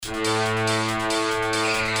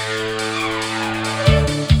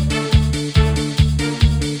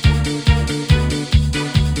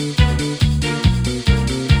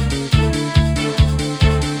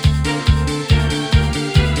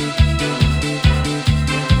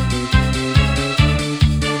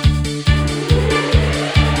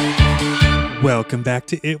Welcome back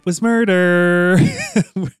to It Was Murder,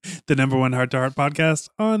 the number one heart-to-heart podcast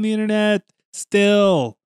on the internet.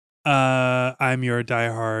 Still, I'm your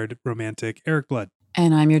diehard romantic, Eric Blood.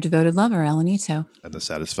 And I'm your devoted lover, Ellen Ito. And the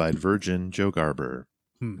satisfied virgin, Joe Garber.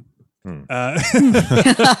 All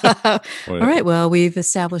right, well, we've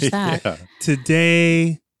established that. Yeah.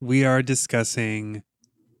 Today, we are discussing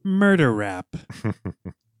murder rap.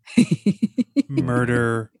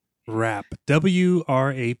 Murder rap.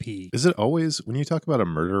 W-R-A-P. Is it always, when you talk about a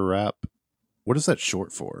murder rap, what is that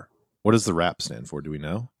short for? What does the rap stand for? Do we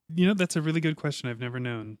know? You know, that's a really good question. I've never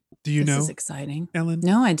known. Do you This know, is exciting. Ellen?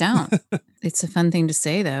 No, I don't. It's a fun thing to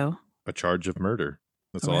say, though. A charge of murder.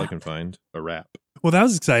 That's A all I rap. can find. A rap. Well, that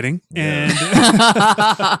was exciting. Yeah.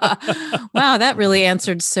 And Wow, that really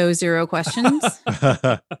answered so zero questions.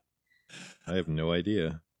 I have no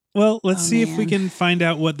idea. well, let's Oh, see if we man. can find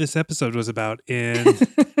out what this episode was about in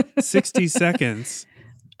 60 seconds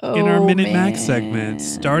in our Oh, Minute Max man. segment,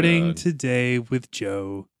 starting God. today with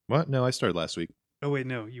Joe. What? No, I started last week. Oh, wait,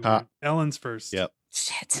 no, you Ah. weren't. Ellen's first. Yep.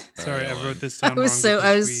 Shit. Sorry, All I right, wrote this I down was wrong. so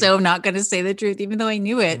because not going to say the truth, even though I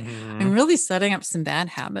knew it. Mhm. I'm really setting up some bad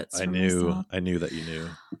habits. I for knew. myself. I knew that you knew.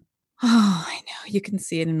 Oh, I know. You can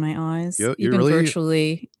see it in my eyes. You're Even really-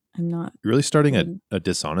 virtually, I'm not. You're really starting a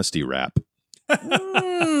dishonesty rap.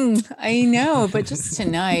 I know, but just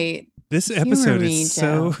tonight. This Humor episode me, is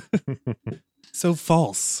so so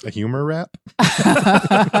false. A humor rap?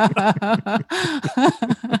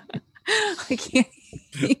 I can't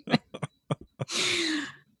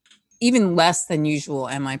even less than usual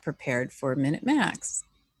am I prepared for Minute Max.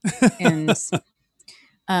 And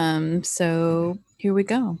so here we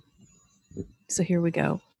go.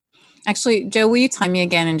 Actually, Joe, will you time me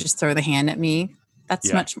again and just throw the hand at me?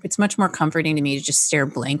 Yeah. It's much more comforting to me to just stare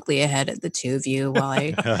blankly ahead at the two of you while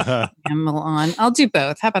I amble on. I'll do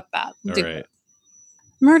both. How about that? All Do right.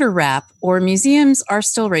 Murder rap or museums are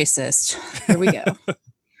still racist. Here we go.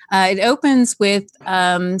 It opens with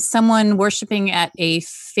someone worshiping at a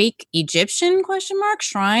fake Egyptian ?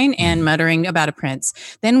 Shrine and muttering about a prince.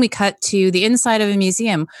 Then we cut to the inside of a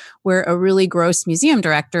museum where a really gross museum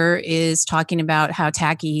director is talking about how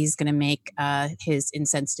tacky he's going to make his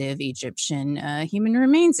insensitive Egyptian human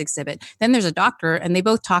remains exhibit. Then there's a doctor and they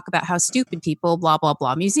both talk about how stupid people, blah, blah,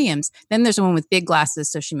 blah, museums. Then there's a woman with big glasses,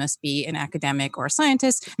 so she must be an academic or a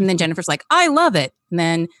scientist. And then Jennifer's like, I love it. And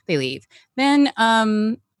then they leave. Then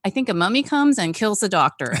I think a mummy comes and kills the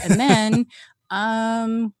doctor. And then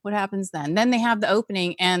what happens then? Then they have the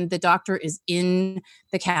opening and the doctor is in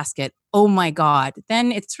the casket. Oh my God.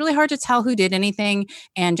 Then it's really hard to tell who did anything.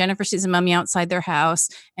 And Jennifer sees a mummy outside their house.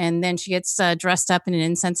 And then she gets dressed up in an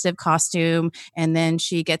insensitive costume. And then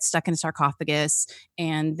she gets stuck in a sarcophagus.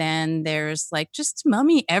 And then there's like just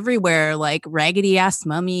mummy everywhere, like raggedy ass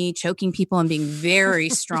mummy choking people and being very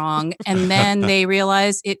strong. And then they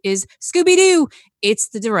realize it is Scooby-Doo. It's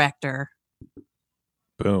the director.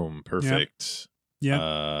 Boom. Perfect.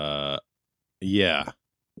 Yeah. Yeah.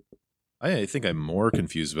 I think I'm more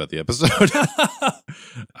confused about the episode.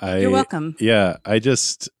 You're welcome. Yeah. You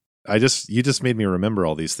just made me remember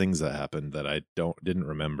all these things that happened that I didn't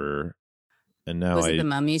remember. And now Was it the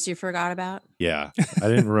mummies you forgot about? yeah, I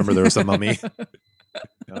didn't remember there was a mummy.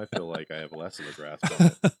 Now I feel like I have less of a grasp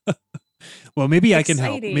on it. Well, maybe I can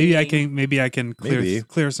help. Maybe I Exciting. can Maybe.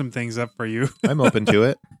 clear some things up for you. I'm open to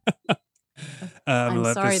it. I'm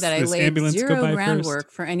let sorry that I this laid ambulance go zero by groundwork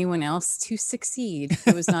first. for anyone else to succeed.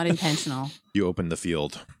 It was not intentional. You opened the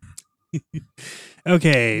field.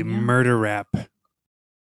 Okay, Yeah. murder rap.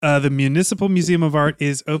 The Municipal Museum of Art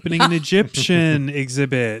is opening an Egyptian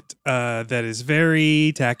exhibit that is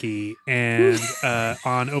very tacky. And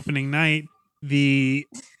on opening night, the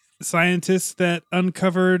scientists that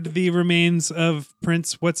uncovered the remains of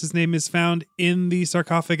Prince What's-His-Name is found in the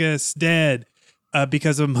sarcophagus dead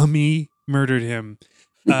because a mummy murdered him.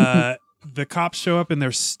 The cops show up and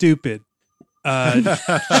they're stupid.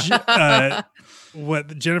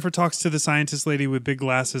 What Jennifer talks to the scientist lady with big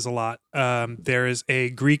glasses a lot. There is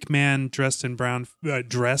a Greek man dressed in brown,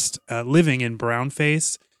 living in brown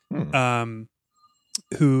face, who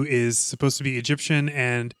is supposed to be Egyptian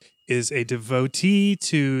and is a devotee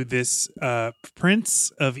to this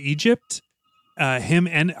prince of Egypt. Him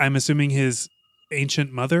and I'm assuming his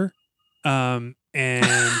ancient mother. And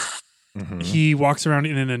Mhm. he walks around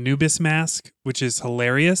in an Anubis mask, which is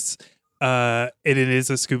hilarious. It is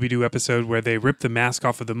a Scooby-Doo episode where they rip the mask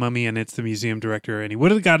off of the mummy and it's the museum director. And he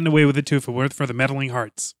would have gotten away with it too if it weren't for the meddling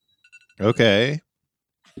hearts. Okay.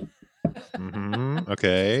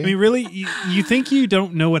 Okay. I mean, really, you think you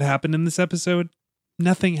don't know what happened in this episode?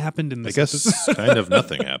 Nothing happened in I this guess episode. kind of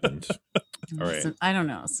nothing happened. All right. I don't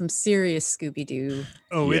know, some serious Scooby-Doo.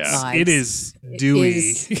 Oh, Yeah. it is dewy.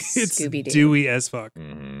 is It's Scooby-Doo. dewy as fuck.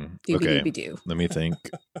 Mhm. Doobie Okay. Doo. Let me think.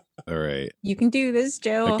 All right. You can do this,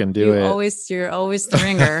 Joe. I can do it. You're always the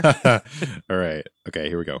ringer. All right. Okay,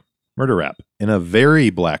 here we go. Murder Rap. In a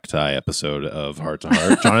very black tie episode of Heart to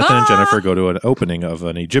Heart, Jonathan and Jennifer go to an opening of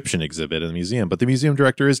an Egyptian exhibit in the museum, but the museum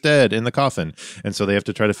director is dead in the coffin. And so they have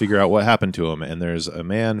to try to figure out what happened to him. And there's a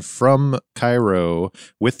man from Cairo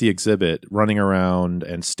with the exhibit running around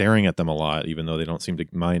and staring at them a lot, even though they don't seem to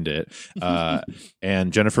mind it.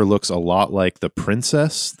 And Jennifer looks a lot like the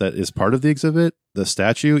princess that is part of the exhibit, the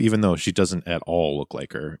statue, even though she doesn't at all look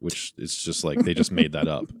like her, which is just like they just made that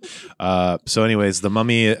up. So anyways, the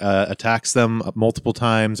mummy attacks them multiple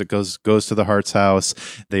times. It goes to the Hart's house.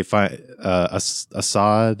 They find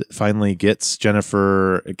Assad finally gets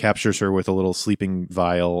Jennifer, captures her with a little sleeping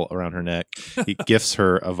vial around her neck. He gifts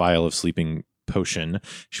her a vial of sleeping potion.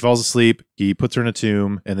 She falls asleep. He puts her in a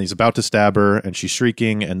tomb, and he's about to stab her, and she's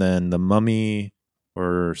shrieking, and then the mummy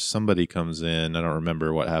or somebody comes in, I don't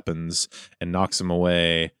remember what happens, and knocks him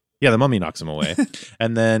away. Yeah, the mummy knocks him away.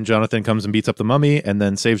 And then Jonathan comes and beats up the mummy and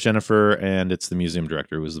then saves Jennifer, and it's the museum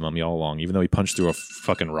director who was the mummy all along, even though he punched through a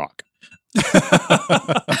fucking rock.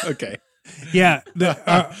 Okay. Yeah.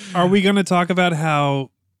 Are we going to talk about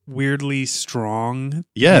how weirdly strong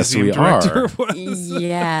Yes, museum we director are. was? Have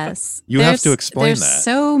Yes. to There's explain that.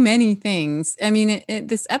 so many things. I mean,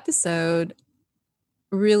 this episode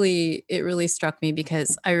really struck me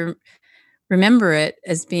because I remember it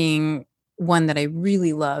as being one that I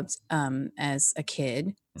really loved as a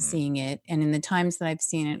kid, seeing it. And in the times that I've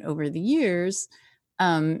seen it over the years,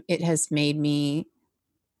 it has made me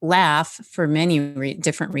laugh for many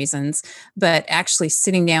different reasons. But actually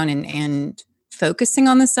sitting down and focusing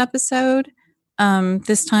on this episode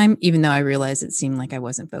this time, even though I realized it seemed like I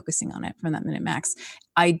wasn't focusing on it from that minute max,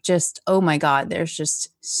 oh my God, there's just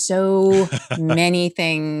so many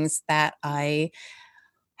things that I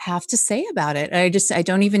have to say about it. I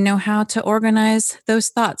don't even know how to organize those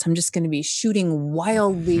thoughts. I'm just going to be shooting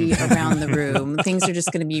wildly around the room. Things are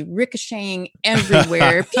just going to be ricocheting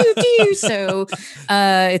everywhere. Pew, pew. So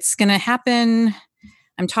it's going to happen.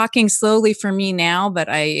 I'm talking slowly for me now, but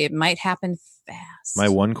it might happen fast. My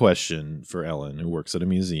one question for Ellen, who works at a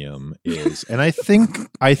museum, is, and I think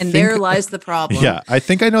there lies the problem. Yeah, I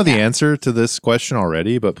think I know the answer to this question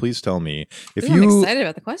already, but please tell me I'm excited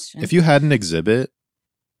about the question. If you had an exhibit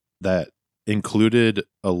that included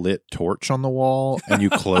a lit torch on the wall and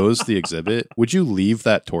you closed the exhibit, would you leave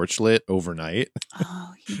that torch lit overnight?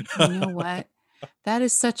 Oh, you know what? That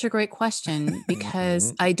is such a great question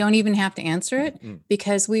because I don't even have to answer it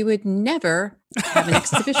because we would never have an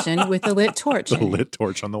exhibition with a lit torch. A lit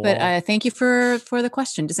torch on the wall. But thank you for the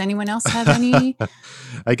question. Does anyone else have any?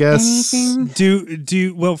 I guess.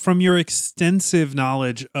 Anything? Well, from your extensive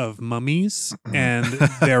knowledge of mummies and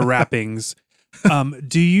their wrappings,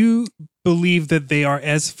 do you believe that they are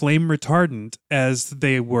as flame retardant as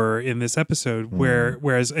they were in this episode,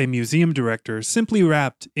 whereas a museum director simply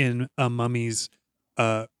wrapped in a mummy's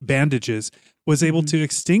bandages was able to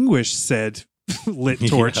extinguish said lit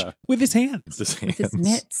torch with his hands? With his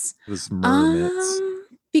mitts. His murder mitts.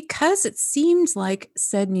 Because it seemed like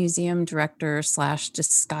said museum director /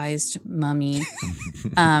 disguised mummy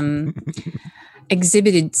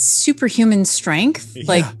exhibited superhuman strength,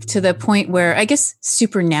 like to the point where I guess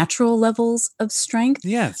supernatural levels of strength.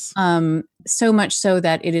 Yes. So much so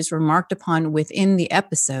that it is remarked upon within the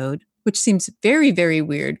episode, which seems very, very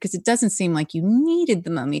weird because it doesn't seem like you needed the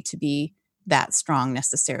mummy to be that strong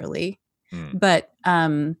necessarily. But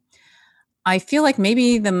I feel like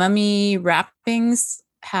maybe the mummy wrappings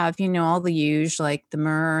have, all the usual, like the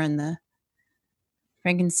myrrh and the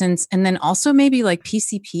frankincense, and then also maybe like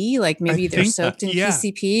PCP, like maybe they're soaked in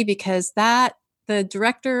PCP because the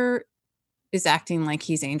director is acting like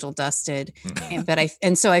he's angel dusted.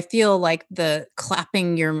 And so I feel like the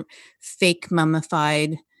clapping your fake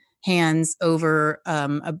mummified hands over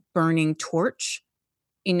a burning torch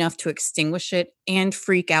enough to extinguish it and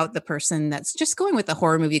freak out the person that's just going with the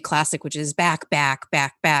horror movie classic, which is back,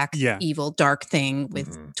 evil, dark thing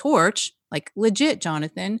with torch. Like legit,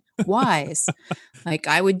 Jonathan, wise. Like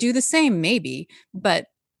I would do the same maybe. But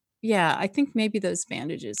yeah, I think maybe those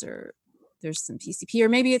bandages there's some PCP, or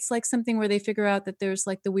maybe it's like something where they figure out that there's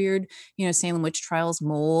like the weird, Salem witch trials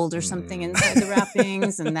mold or something inside the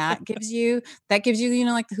wrappings. And that gives you, like the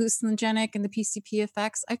hallucinogenic and the PCP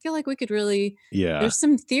effects. I feel like we could really, there's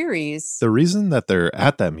some theories. The reason that they're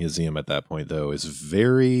at that museum at that point though is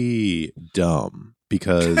very dumb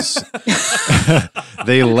because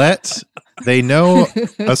they let They know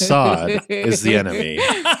Assad is the enemy,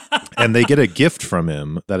 and they get a gift from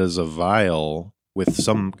him that is a vial with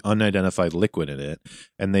some unidentified liquid in it,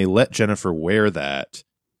 and they let Jennifer wear that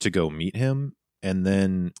to go meet him, and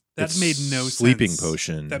then That it's made no sleeping sense.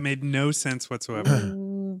 potion. That made no sense whatsoever.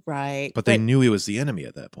 Right. But they knew he was the enemy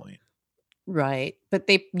at that point. Right. But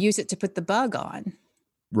they use it to put the bug on.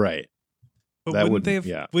 Right. But That wouldn't would- they have?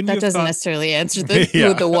 yeah. Wouldn't That you have doesn't thought- necessarily answer the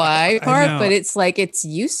Yeah. the why I part, know. but it's like it's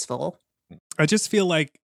useful. I just feel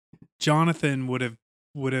like Jonathan would have,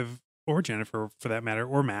 or Jennifer for that matter,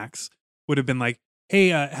 or Max would have been like, "Hey,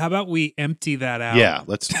 how about we empty that out? Yeah,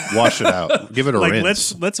 let's wash it out. Give it a like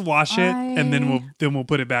rinse. let's wash it, and then I- we'll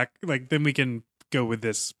put it back. Like then we can go with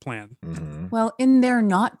this plan." Mhm. Well, in their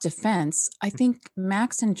not defense, I think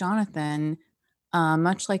Max and Jonathan,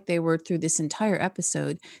 much like they were through this entire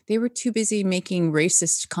episode, they were too busy making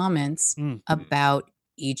racist comments Mm. about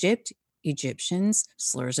Egypt, Egyptians,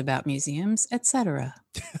 slurs about museums, etc.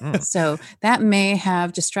 Mm. So that may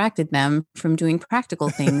have distracted them from doing practical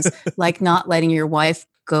things like not letting your wife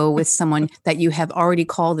go with someone that you have already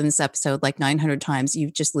called in this episode like 900 times.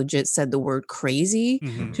 You've just legit said the word crazy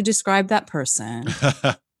Mhm. to describe that person.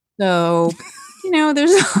 So,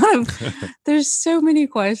 there's a lot of there's so many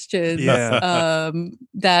questions Yeah.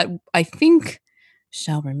 that I think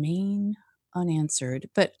shall remain unanswered.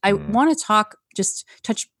 But I Mm. want to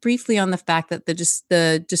touch briefly on the fact that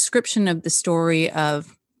the description of the story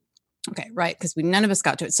of right, because none of us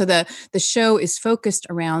got to it. So the show is focused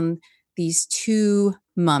around these two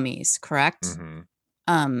mummies, correct? Mhm.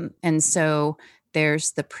 And so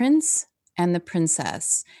there's the prince and the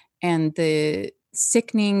princess, and the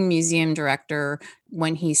sickening museum director,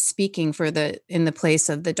 when he's speaking in the place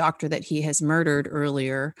of the doctor that he has murdered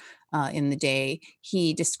earlier in the day,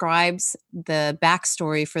 he describes the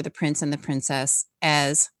backstory for the prince and the princess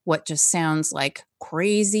as what just sounds like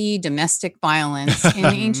crazy domestic violence in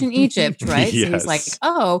ancient Egypt, right? So he's like, Yes.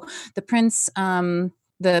 oh, the prince,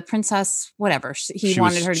 the princess, whatever, he She was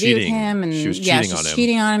wanted her to be with cheating. him, and She was yeah, cheating she's on him.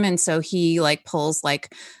 cheating on him, and so he like pulls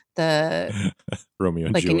like the Romeo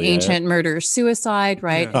and like Juliet. an ancient murder suicide,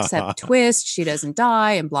 right? Yeah. Except twist, she doesn't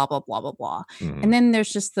die, and blah blah blah blah blah. Mhm. And then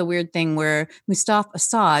there's just the weird thing where Mustafa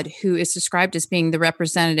Assad, who is described as being the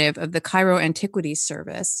representative of the Cairo Antiquities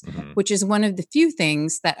Service, Mhm. which is one of the few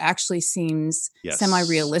things that actually seems Yes.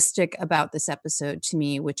 semi-realistic about this episode to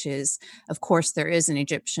me, which is, of course, there is an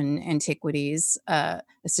Egyptian Antiquities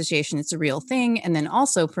Association. It's a real thing. And then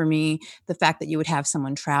also for me, the fact that you would have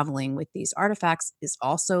someone traveling with these artifacts is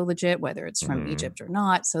also legit, whether it's from Mhm. Egypt or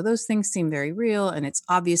not. So those things seem very real. And it's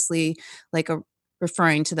obviously like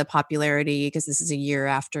referring to the popularity, because this is a year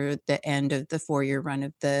after the end of the 4-year run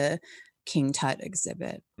of the King Tut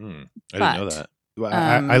exhibit. Mm. I didn't know But, that. Well,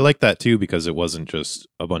 I like that too, because it wasn't just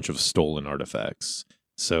a bunch of stolen artifacts.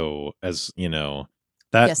 So as you know,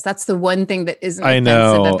 that Yes, that's the one thing that isn't I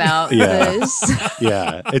offensive know. about Yeah. this.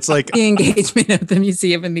 yeah, it's like The engagement of the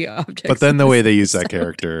museum and the objects. but then the way they use that So-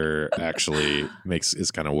 character actually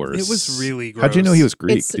is kind of worse. It was really gross. How'd you know he was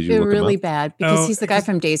Greek? It's Did you look really him up? bad because Oh, he's the guy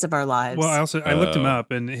from Days of Our Lives. Well, I looked him Oh.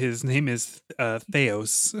 up, and his name is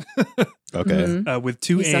Theos Okay. Mhm. with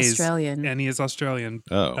 2 He's A's, Australian. and he is Australian.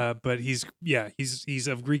 Oh. But he's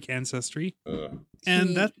of Greek ancestry, Ugh. and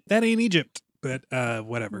He- that ain't Egypt. But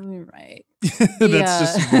whatever. Right.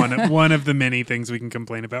 That's just one of the many things we can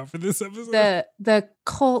complain about for this episode. The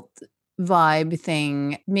cult vibe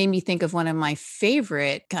thing made me think of one of my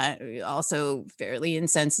favorite, also fairly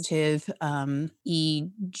insensitive,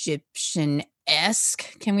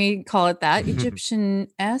 Egyptian-esque, can we call it that?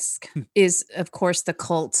 Egyptian-esque is, of course, the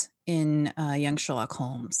cult in Young Sherlock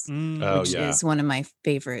Holmes, Mm, Oh, which yeah. is one of my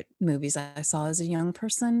favorite movies I saw as a young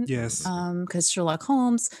person. yes. Because Sherlock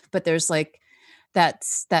Holmes, but there's like that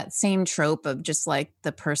same trope of just like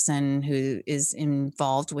the person who is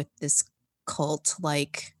involved with this cult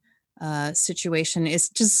like situation is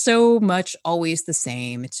just so much always the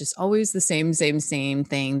same. It's just always the same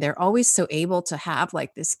thing. They're always so able to have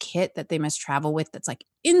like this kit that they must travel with that's like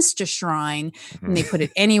Insta Shrine, and they put it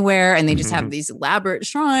anywhere, and they just have these elaborate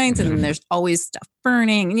shrines, and then there's always stuff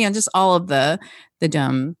burning, and just all of the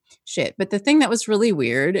dumb shit. But the thing that was really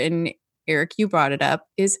weird, and Eric, you brought it up,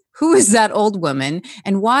 is who is that old woman,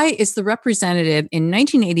 and why is the representative in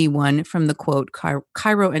 1981 from the quote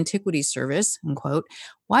Cairo Antiquities Service, unquote,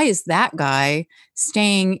 why is that guy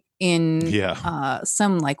staying in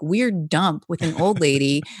some like weird dump with an old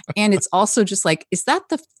lady? And it's also just like, is that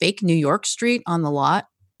the fake New York Street on the lot?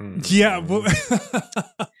 Yeah. Well,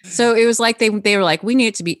 So it was like they were like, we need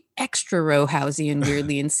it to be extra row housey and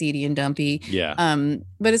weirdly and seedy and dumpy. Yeah.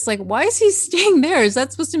 But it's like, why is he staying there? Is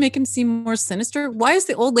that supposed to make him seem more sinister? Why is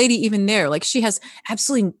the old lady even there? Like, she has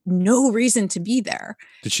absolutely no reason to be there.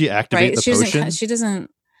 Did she activate the potion? She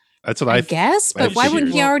doesn't. That's what I guess, but why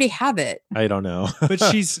wouldn't he already have it? I don't know. But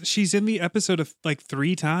she's in the episode of like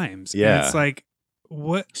 3 times. Yeah. And it's like,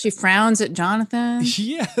 what? She frowns at Jonathan.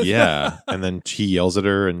 Yeah. Yeah. And then he yells at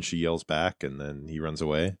her and she yells back and then he runs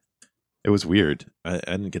away. It was weird. I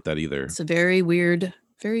didn't get that either. It's a very weird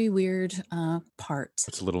part.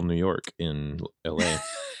 It's a little New York in LA.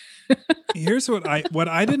 Here's what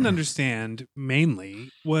I didn't understand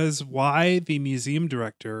mainly was why the museum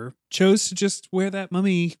director chose to just wear that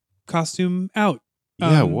mummy costume out.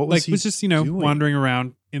 Yeah, what was he was just, doing? wandering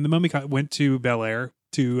around in the mummy went to Bel Air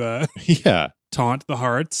to Yeah. taunt the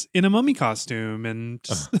Harts in a mummy costume and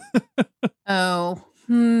just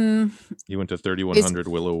He went to 3100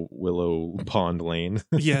 Willow Pond Lane.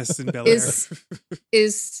 yes, in Bel Air.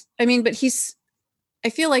 But I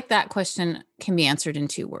feel like that question can be answered in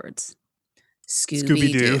 2 words.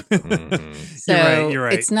 Scooby-Doo. Mhm. So You're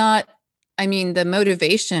right. it's not, the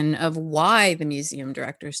motivation of why the museum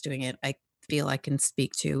director is doing it, I feel I can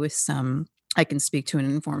speak to in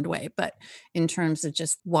an informed way. But in terms of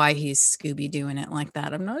just why he's Scooby-Dooing it like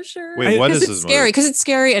that, I'm not sure. Wait, what is it's his scary? Because it's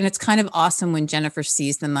scary, and it's kind of awesome when Jennifer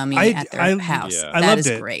sees the mummy at their house. Yeah. I That loved is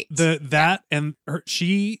it. great.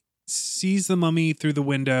 She sees the mummy through the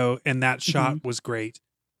window, and that shot was great.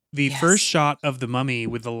 The Yes. first shot of the mummy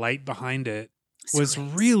with the light behind it was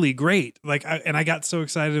Great. really great. Like, I got so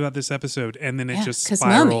excited about this episode, and then it Yeah, just 'cause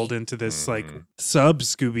spiraled Mummy. into this like Mhm. sub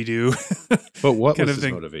Scooby Doo. But what kind was of his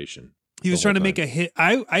thing. motivation? He was the trying to whole make time? a hit.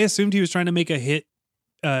 I assumed he was trying to make a hit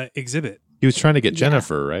exhibit. He was trying to get Yeah.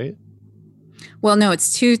 Jennifer, right? Well, no,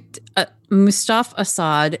 it's 2. Mustafa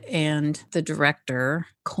Assad and the director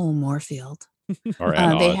Cole Moorfield. Or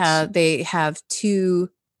at They have 2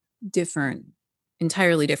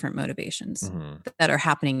 entirely different motivations Mhm. that are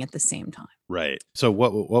happening at the same time. Right. So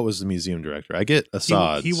what was the museum director? I get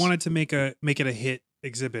Assad. He wanted to make it a hit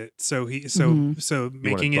exhibit. So Mhm.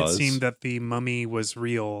 making it buzz? seem that the mummy was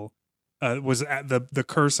real, the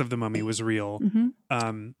curse of the mummy was real.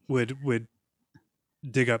 Mhm. Would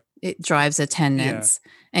dig up. It drives attendance,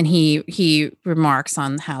 and he remarks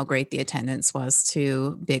on how great the attendance was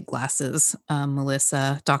to Big Glasses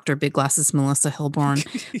Dr. Big Glasses Melissa Hilborn.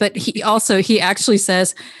 But he actually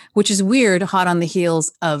says, which is weird, hot on the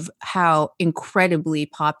heels of how incredibly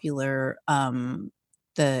popular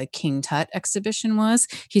the King Tut exhibition was.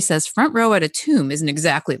 He says, front row at a tomb isn't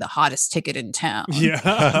exactly the hottest ticket in town.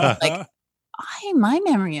 Yeah. Like, my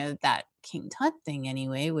memory of that King Tut thing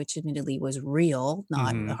anyway, which admittedly was real,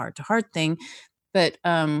 not Mhm. the heart-to-heart thing. But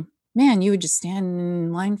man, you would just stand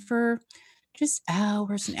in line for just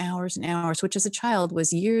hours and hours and hours, which as a child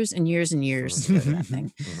was years and years and years to go to that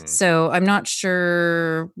thing. Mhm. So I'm not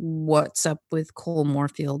sure what's up with Cole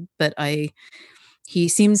Moorfield, but he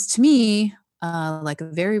seems to me like a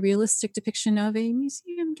very realistic depiction of a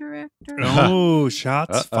museum director. Oh,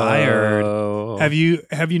 shots fired. Uh-oh. Have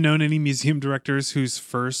you known any museum directors whose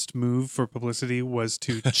first move for publicity was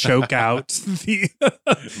to choke out the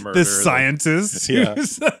Murder them. scientists? Yeah.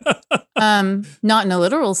 Not in a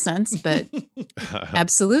literal sense, but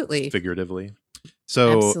absolutely. Figuratively.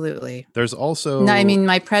 So Absolutely. there's also No,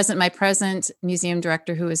 my present museum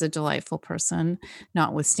director, who is a delightful person,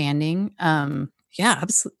 notwithstanding. Yeah,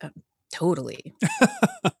 absolutely, totally.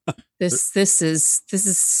 This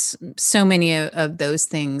is so many of those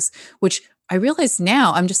things, which I realize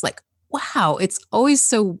now. I'm just like, wow, it's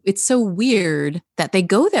so weird that they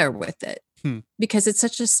go there with it because it's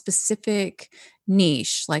such a specific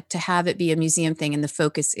niche. Like, to have it be a museum thing, and the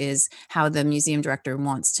focus is how the museum director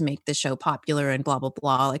wants to make the show popular and blah blah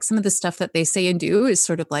blah. Like, some of the stuff that they say and do is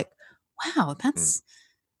sort of like, wow, that's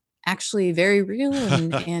actually very real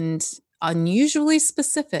and unusually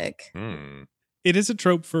specific. Hmm. It is a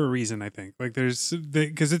trope for a reason, I think. Like,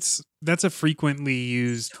 because that's a frequently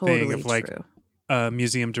used thing Totally of like true. a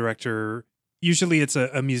museum director. Usually it's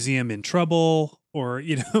a museum in trouble, or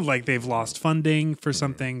like they've lost funding for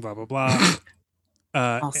something, blah blah blah.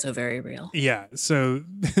 Also very real. Yeah. So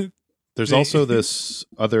There's also this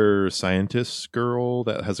other scientist girl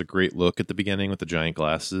that has a great look at the beginning with the giant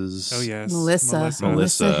glasses. oh yes, Melissa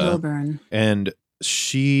Melissa. Hilburn. And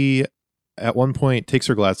she at one point takes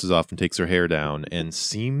her glasses off and takes her hair down and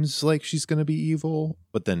seems like she's going to be evil,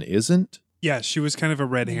 but then isn't. Yeah, she was kind of a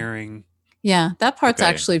red herring. Yeah, that part's Okay.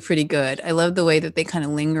 actually pretty good. I love the way that they kind of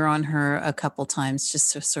linger on her a couple times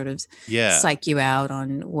just to sort of Yeah. psych you out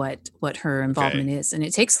on what her involvement is. And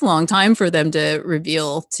it takes a long time for them to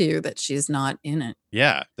reveal too that she's not in it.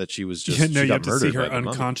 Yeah. That she was just, No, she you have got to see murdered her by the mummy.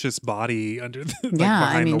 unconscious body under the, like Yeah,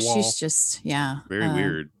 behind I mean the wall. she's just Very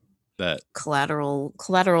weird. That collateral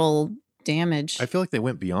damage. I feel like they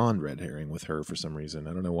went beyond red herring with her for some reason.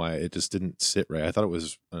 I don't know why. It just didn't sit right. I thought it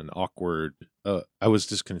was an awkward. I was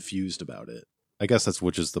just confused about it. I guess that's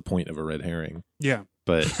which is the point of a red herring. Yeah.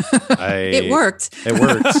 But It worked. It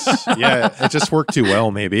works. Yeah, it just worked too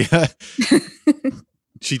well. Maybe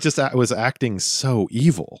she just was acting so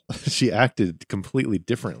evil. She acted completely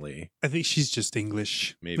differently. I think she's just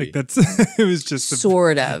English. Maybe. Like that's it was just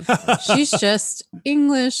Sort of. She's just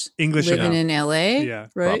English living in LA. Yeah.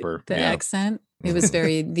 Right. Proper, The yeah. accent. It was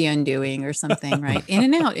very The Undoing or something, right?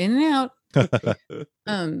 In and out.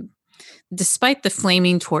 Despite the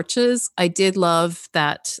flaming torches, I did love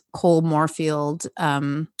that Cole Moorfield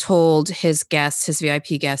told his guests, his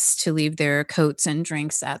VIP guests, to leave their coats and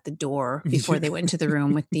drinks at the door before they went into the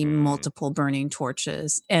room with the multiple burning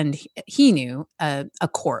torches. And he knew a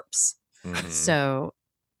corpse. Mhm. So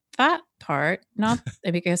that part, I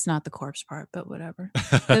guess not the corpse part, but whatever.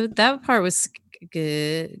 That part was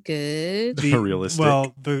good. Realistic.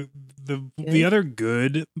 Well, the other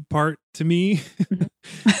good part to me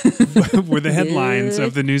were the headlines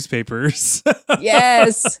of the newspapers.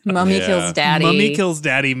 Yes, Mummy Yeah. kills daddy. Mummy kills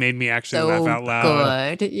daddy made me actually laugh out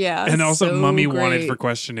loud. Good, yeah. And also, so Mummy wanted great. for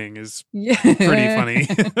questioning is Yeah. pretty funny.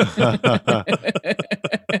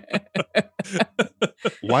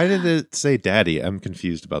 Why did it say daddy? I'm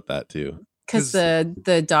confused about that too. Because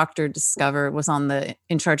the doctor was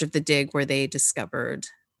in charge of the dig where they discovered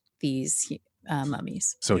these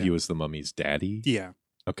mummies. So Yeah. he was the mummy's daddy? Yeah.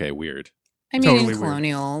 Okay, weird. I mean, Totally in weird.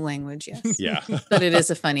 colonial language, yes. Yeah. But it is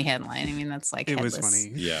a funny headline. I mean, that's like It headless, was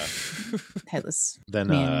funny. Yeah. headless Then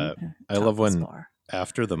man. I love topless when bar.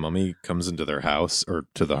 after the mummy comes into their house or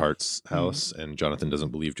to the Hart's Mm-hmm. house and Jonathan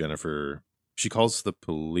doesn't believe Jennifer, she calls the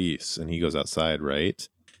police and he goes outside, right?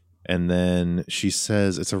 And then she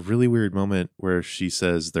says, it's a really weird moment where she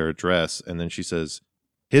says their address and then she says,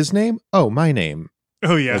 his name? Oh, my name.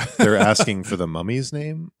 Oh yeah. Like they're asking for the mummy's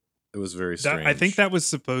name. It was very strange. I think that was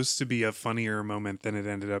supposed to be a funnier moment than it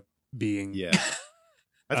ended up being. Yeah.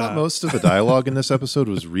 I thought Uh, most of the dialogue in this episode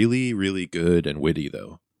was really, really good and witty,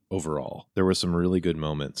 though. Overall, there were some really good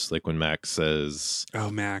moments, like when Max says, Oh,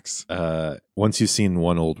 Max. once you've seen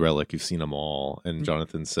one old relic, you've seen them all. And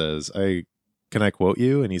Jonathan says, can I quote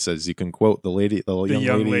you? And he says, you can quote the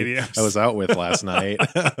young lady I was out with last night.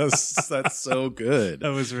 That's so good.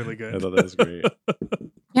 That was really good. I thought that was great.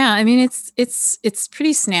 Yeah, I mean it's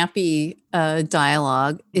pretty snappy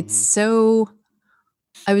dialogue. It's so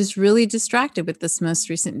I was really distracted with this most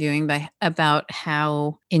recent viewing about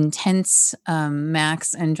how intense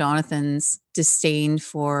Max and Jonathan's disdain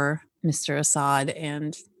for Mr. Assad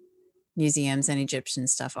and museums and Egyptian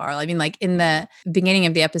stuff are. I mean, like in the beginning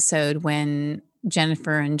of the episode when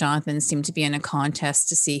Jennifer and Jonathan seem to be in a contest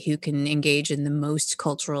to see who can engage in the most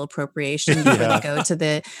cultural appropriation before Yeah. they go to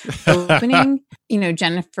the opening.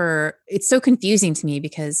 Jennifer, it's so confusing to me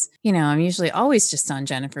because, I'm usually always just on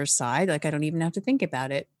Jennifer's side. Like I don't even have to think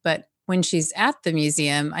about it. But when she's at the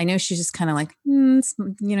museum, I know she's just kind of like,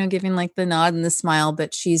 giving like the nod and the smile,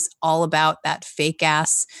 but she's all about that fake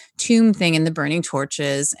ass tomb thing and the burning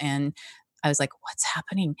torches. And I was like, what's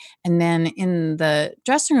happening? And then in the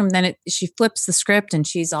dressing room, she flips the script and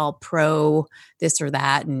she's all pro this or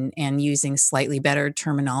that and using slightly better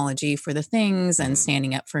terminology for the things and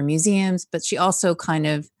standing up for museums. But she also kind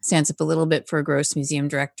of stands up a little bit for a gross museum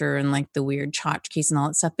director and like the weird tchotchkes and all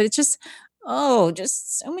that stuff. But it's just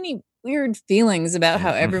so many weird feelings about how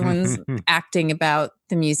everyone's acting about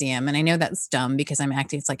the museum. And I know that's dumb because I'm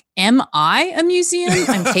acting. It's like, am I a museum?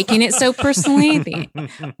 I'm taking it so personally.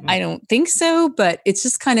 I don't think so, but it's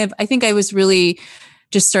just kind of, I think I was really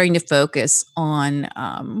just starting to focus on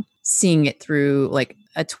seeing it through like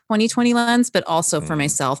a 2020 lens, but also for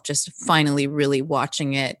myself, just finally really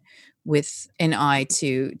watching it with an eye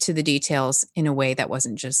to the details in a way that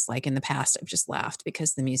wasn't just like in the past. I've just laughed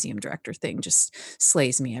because the museum director thing just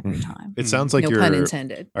slays me every time. It sounds like No pun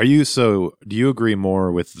intended. do you agree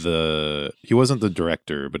more with he wasn't the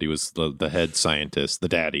director, but he was the head scientist, the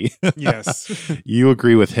daddy. Yes. You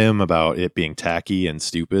agree with him about it being tacky and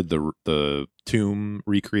stupid, the tomb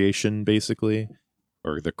recreation, basically?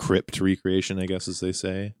 Or the crypt recreation, I guess, as they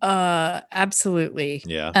say. Absolutely.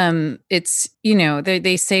 Yeah. It's,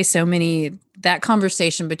 they say so many, that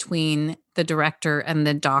conversation between the director and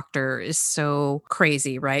the doctor is so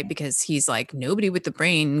crazy, right? Because he's like, nobody with the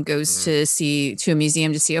brain goes to a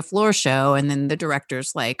museum to see a floor show. And then the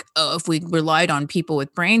director's like, oh, if we relied on people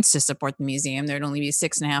with brains to support the museum, there'd only be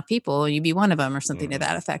 6.5 people and you'd be one of them or something to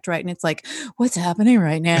that effect, right? And it's like, what's happening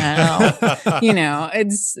right now?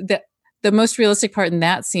 It's the most realistic part in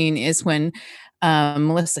that scene is when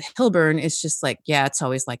Melissa Hilburn is just like, yeah, it's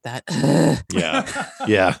always like that.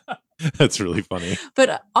 Yeah. That's really funny.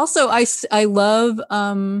 But also I love,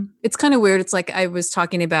 it's kind of weird. It's like I was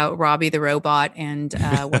talking about Robbie the Robot and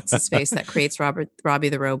what's his face that creates Robbie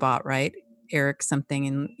the Robot, right? Eric something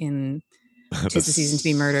in Tis the Season to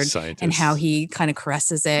Be Murdered. Scientist. And how he kind of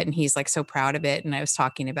caresses it and he's like so proud of it. And I was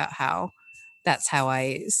talking about how that's how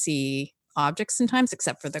I see objects sometimes,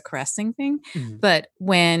 except for the caressing thing. But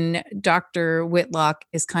when Dr. Whitlock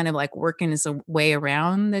is kind of like working his way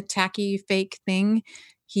around the tacky fake thing,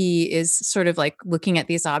 he is sort of like looking at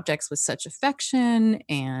these objects with such affection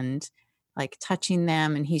and like touching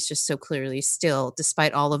them. And he's just so clearly still,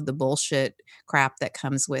 despite all of the bullshit crap that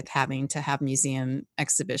comes with having to have museum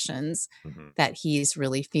exhibitions, that he's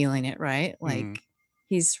really feeling it, right? Like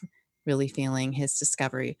he's really feeling his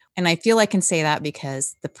discovery. And I feel I can say that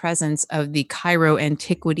because the presence of the Cairo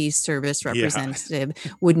Antiquities Service representative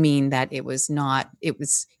would mean that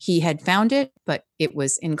he had found it, but it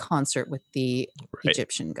was in concert with the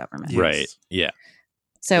Egyptian government. Right. Yeah.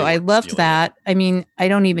 So I loved that. I mean, I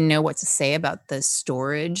don't even know what to say about the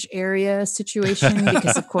storage area situation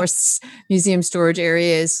because, of course, museum storage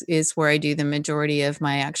area is where I do the majority of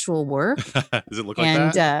my actual work. Does it look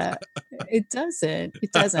like that? It doesn't.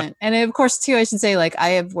 It doesn't. And of course, too, I should say, like, I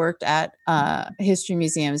have worked at history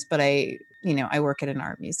museums, but I work at an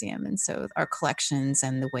art museum. And so our collections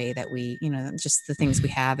and the way that we, just the things we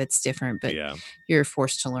have, it's different. But you're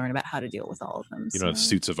forced to learn about how to deal with all of them. You don't have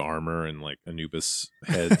suits of armor and like Anubis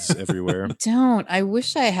heads everywhere. I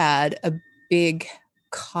wish I had a big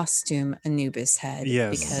costume Anubis head.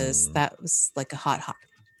 Yes. Because that was like a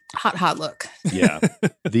hot look. Yeah.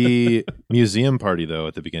 The museum party, though,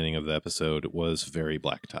 at the beginning of the episode was very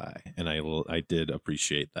black tie. And I did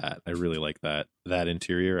appreciate that. I really like that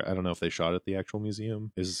interior. I don't know if they shot at the actual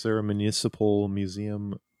museum. Is there a municipal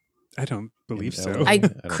museum? I don't believe so. I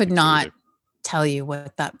could not tell you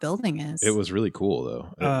what that building is. It was really cool,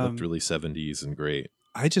 though. It looked really 70s and great.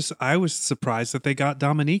 I was surprised that they got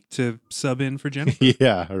Dominique to sub in for Jennifer.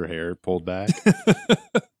 Yeah, her hair pulled back.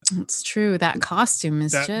 It's true. That costume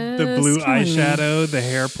is just the blue eyeshadow, the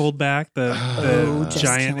hair pulled back, the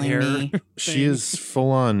giant hair. She is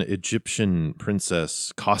full on Egyptian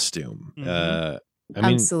princess costume. I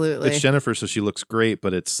mean, absolutely. It's Jennifer, so she looks great,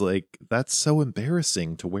 but it's like that's so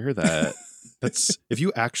embarrassing to wear that. That's if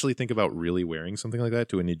you actually think about really wearing something like that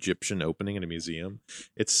to an Egyptian opening in a museum,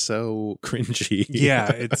 it's so cringy.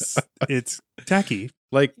 Yeah, it's tacky.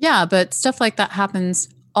 Like but stuff like that happens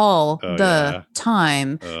all the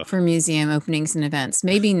time for museum openings and events.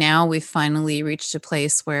 Maybe now we've finally reached a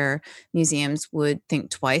place where museums would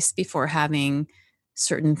think twice before having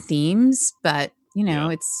certain themes, but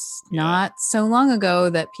it's not so long ago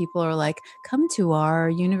that people are like, come to our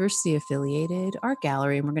university affiliated art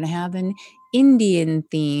gallery and we're going to have an Indian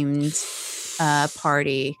themed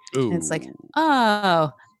party. And it's like,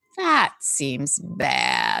 oh, that seems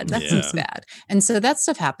bad. That seems bad. And so that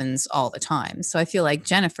stuff happens all the time. So I feel like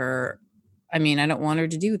Jennifer, I mean, I don't want her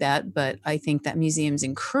to do that, but I think that museums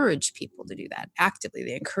encourage people to do that actively.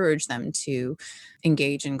 They encourage them to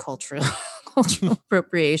engage in cultural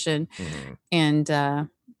appropriation. And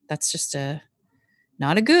that's just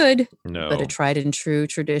not a good, but a tried and true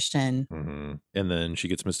tradition. And then she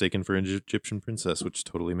gets mistaken for an Egyptian princess, which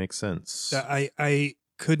totally makes sense. I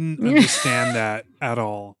couldn't understand that at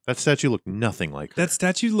all. That statue looked nothing like her. That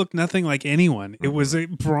statue looked nothing like anyone. It was a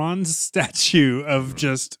bronze statue of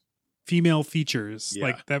just female features. Yeah.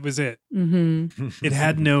 Like that was it. It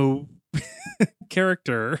had no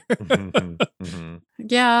character.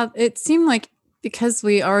 Yeah, it seemed like because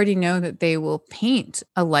we already know that they will paint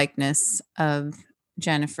a likeness of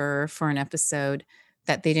Jennifer for an episode,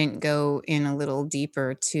 that they didn't go in a little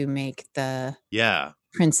deeper to make the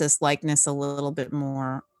princess likeness a little bit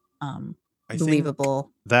more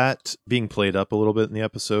believable. That being played up a little bit in the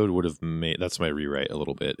episode would have made, that's my rewrite a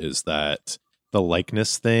little bit, is that the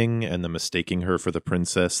likeness thing and the mistaking her for the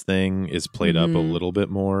princess thing is played up a little bit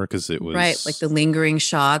more because it was like the lingering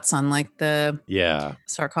shots on like the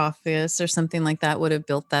sarcophagus or something like that would have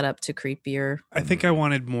built that up to creepier. I think I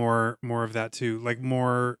wanted more of that too, like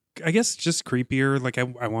more, I guess just creepier. Like I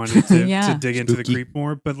wanted to dig into the creep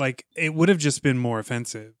more, but like it would have just been more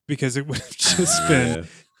offensive because it would have just been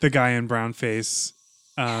the guy in brown face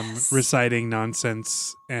Yes. reciting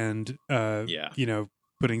nonsense and Yeah.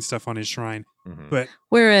 putting stuff on his shrine. Mhm. But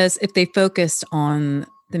Whereas if they focused on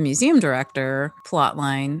the museum director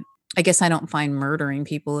plotline, I guess I don't find murdering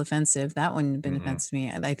people offensive. That wouldn't have been Mhm. offensive to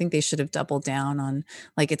me. I think they should have doubled down on,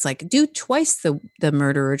 like, it's like, do twice the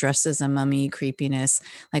murderer dressed as a mummy creepiness.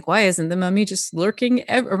 Like, why isn't the mummy just lurking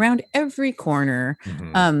around every corner?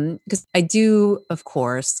 Mhm. Because I do, of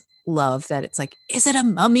course, love that it's like, is it a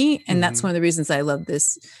mummy? And that's Mhm. one of the reasons I loved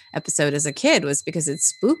this episode as a kid, was because it's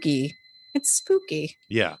spooky. It's spooky.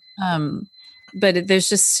 Yeah. But there's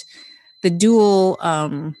just the dual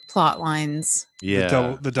plot lines.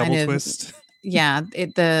 Yeah. the double Kind of- twist. Yeah,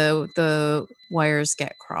 the wires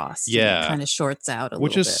get crossed. and Yeah. it kind of shorts out a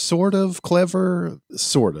Which little is bit. sort of clever,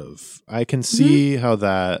 sort of. I can see how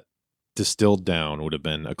that distilled down would have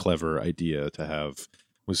been a clever idea, to have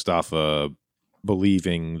Mustafa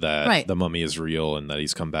believing that Right. the mummy is real and that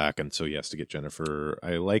he's come back, and so he has to get Jennifer.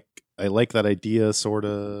 I like that idea, sort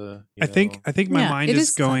of. I think my Yeah, mind it is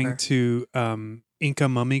is going clever. to Inca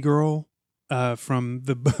Mummy Girl from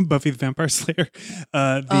the Buffy the Vampire Slayer,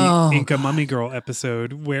 the Oh, Inca God. Mummy Girl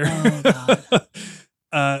episode where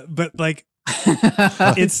Oh, but like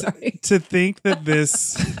it's Sorry. to think that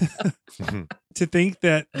this to think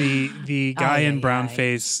that the guy Ay, in ay, brown ay.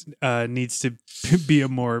 face needs to be a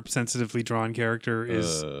more sensitively drawn character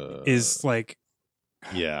is like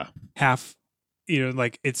yeah. half,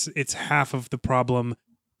 like it's half of the problem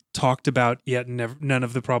talked about yet none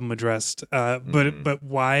of the problem addressed. Mhm. But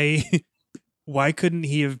why couldn't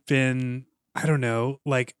he have been, I don't know,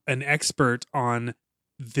 like an expert on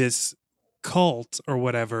this cult or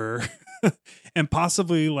whatever, and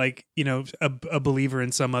possibly like a believer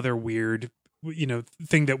in some other weird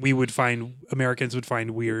thing that Americans would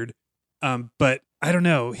find weird. But I don't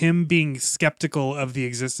know, him being skeptical of the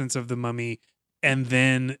existence of the mummy and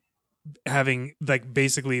then having like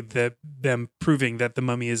basically them proving that the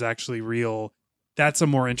mummy is actually real, that's a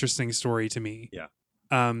more interesting story to me. Yeah.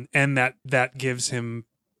 And that gives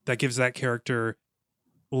that character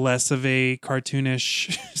less of a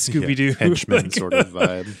cartoonish Scooby-Doo henchman like, sort of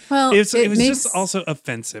vibe. Well, it was makes, just also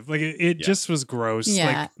offensive. Like it Yeah. just was gross.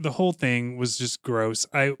 Yeah. Like the whole thing was just gross.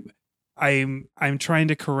 I'm trying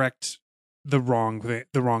to correct the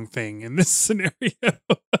wrong thing in this scenario.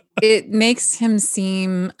 it makes him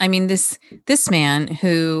seem, I mean, this man,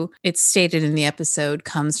 who it's stated in the episode,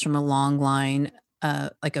 comes from a long line,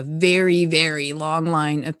 like a very, very long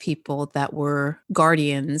line of people that were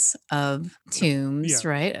guardians of tombs, Yeah.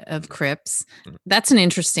 right? Of crypts. Mhm. That's an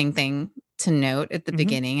interesting thing to note at the Mhm.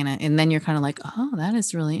 beginning. And then you're kind of like, oh, that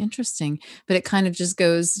is really interesting. But it kind of just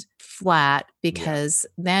goes flat, because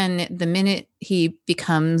then the minute he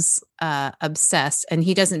becomes obsessed, and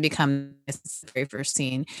he doesn't become this is the very first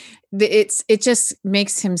scene, it just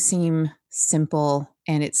makes him seem simple,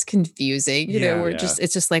 and it's confusing. Yeah. We're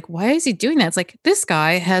it's just like, why is he doing that? It's like, this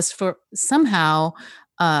guy has somehow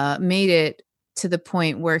made it to the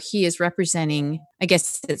point where he is representing, I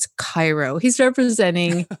guess it's Cairo. He's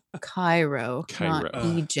representing Cairo, not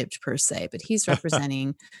Cairo. Egypt per se, but he's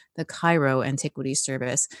representing the Cairo Antiquities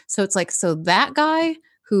Service. So it's like, so that guy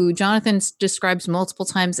who Jonathan describes multiple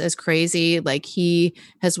times as crazy, like he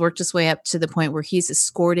has worked his way up to the point where he's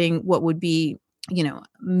escorting what would be,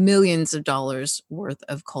 millions of dollars worth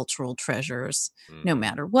of cultural treasures, no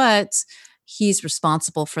matter what. He's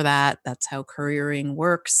responsible for that. That's how couriering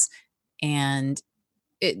works. And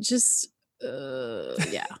it just,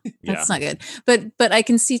 yeah, that's not good. But I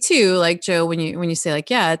can see too, like Joe, when you say like,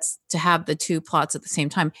 yeah, it's to have the two plots at the same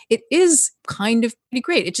time. It is kind of pretty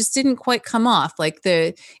great. It just didn't quite come off. Like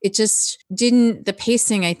the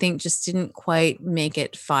pacing, I think, just didn't quite make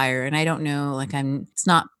it fire. And I don't know, like it's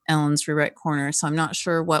not Ellen's Rewrite Corner, so I'm not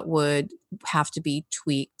sure what would have to be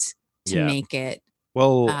tweaked to make it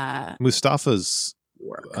Well, Mustafa's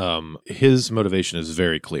work. His motivation is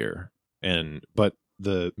very clear, but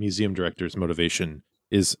the museum director's motivation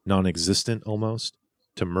is non-existent almost.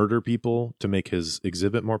 To murder people to make his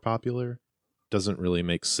exhibit more popular doesn't really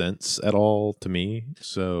make sense at all to me.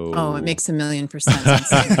 So It makes 1,000,000%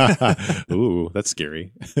 sense. Ooh, that's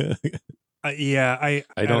scary. Yeah, I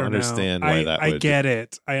don't know. understand why that I would get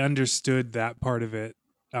it. I understood that part of it.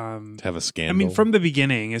 to have a I scandal. mean, from the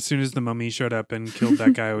beginning, as soon as the mummy showed up and killed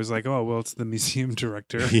that guy, I was like, "Oh, well, it's the museum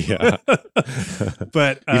director." Yeah.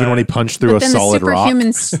 But even when he punched through a then solid rock.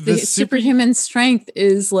 the The superhuman strength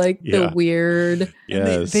is like Yeah. the weird.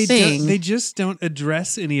 Yes. they just don't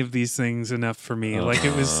address any of these things enough for me. Like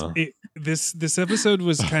it was this episode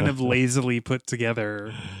was kind of lazily put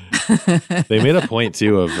together. They made a point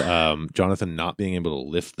too of Jonathan not being able to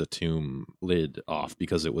lift the tomb lid off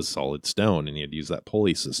because it was solid stone and he had to use that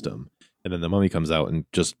pulley system. and then the mummy comes out and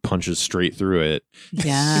just punches straight through it.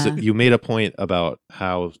 Yeah. So you made a point about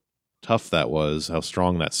how tough that was, how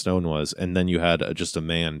strong that stone was, and then you had just a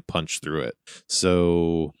man punch through it.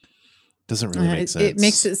 So it doesn't really make sense. It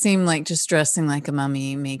makes it seem like just dressing like a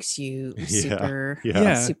mummy makes you super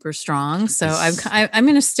strong. So I'm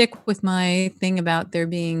going to stick with my thing about there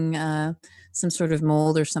being some sort of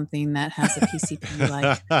mold or something that has a PCP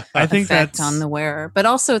like I think effect that's on the wearer. But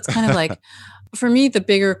also it's kind of like, for me, the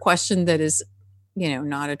bigger question that is,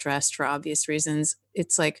 not addressed for obvious reasons,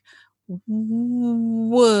 it's like,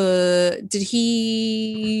 what did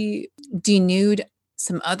he denude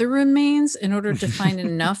some other remains in order to find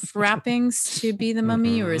enough wrappings to be the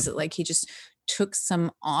mummy? Or is it like he just took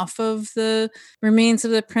some off of the remains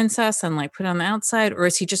of the princess and like put it on the outside? Or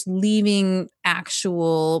is he just leaving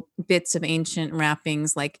actual bits of ancient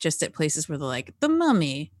wrappings, like just at places where they're like the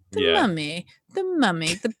mummy, the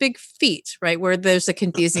big feet, right? Where there's a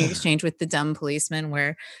confusing exchange with the dumb policeman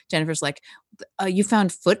where Jennifer's like, you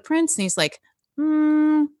found footprints? And he's like,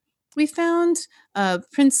 we found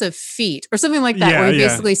prints of feet or something like that, where he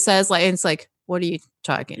basically says like, and it's like, what are you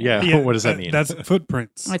talking about? What does that mean? That's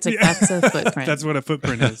footprints. It's like, that's a footprint. That's what a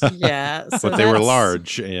footprint is. Yeah. So but they were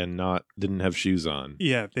large and didn't have shoes on.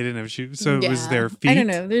 Yeah, they didn't have shoes. So it was their feet. I don't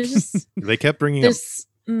know. There's just they kept bringing up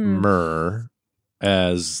myrrh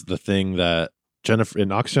as the thing that it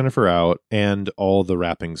knocks Jennifer out, and all the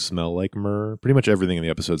wrappings smell like myrrh. Pretty much everything in the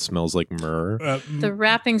episode smells like myrrh. The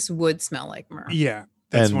wrappings would smell like myrrh. Yeah,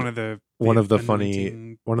 that's and one of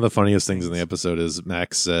the funniest things in the episode is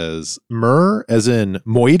Max says myrrh as in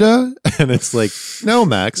moida, and it's like, no,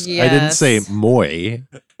 Max, I didn't say moy.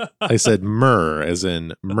 I said myrrh as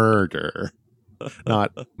in murder.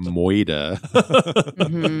 Not moida.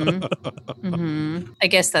 I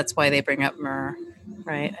guess that's why they bring up myrrh,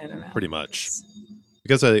 right? I don't know. Pretty much,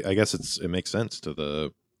 because I guess it makes sense to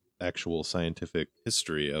the actual scientific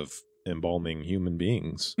history of embalming human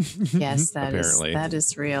beings. Yes, that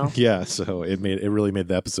is real. Yeah, so it really made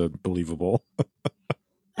the episode believable.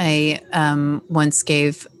 I once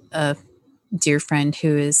gave a dear friend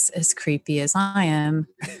who is as creepy as I am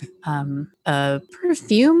a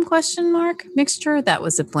perfume mixture that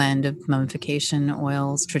was a blend of mummification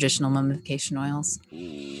oils, traditional mummification oils.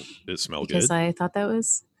 Ooh, did it smell because good? I thought that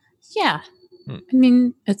was I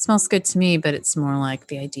mean, it smells good to me, but it's more like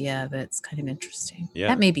the idea of it's kind of interesting. Yeah.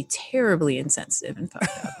 That may be terribly insensitive and fucked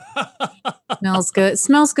up.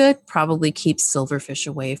 Smells good. Probably keeps silverfish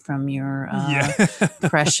away from your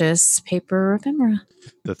precious paper ephemera.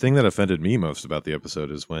 The thing that offended me most about the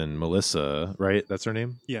episode is when Melissa, right? That's her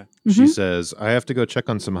name? Yeah. She says, I have to go check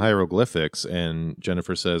on some hieroglyphics. And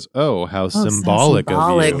Jennifer says, oh, how symbolic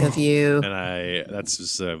of you. And that's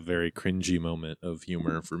just a very cringy moment of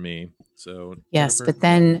humor for me. So yes, Jennifer? But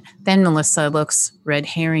then Melissa looks red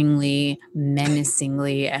herringly,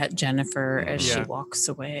 menacingly at Jennifer as she walks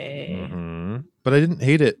away. But I didn't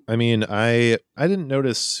hate it. I mean, I didn't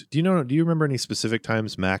notice. Do you remember any specific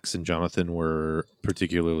times Max and Jonathan were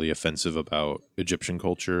particularly offensive about Egyptian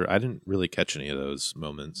culture? I didn't really catch any of those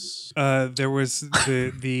moments. There was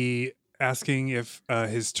the asking if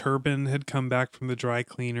his turban had come back from the dry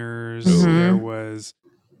cleaners. There was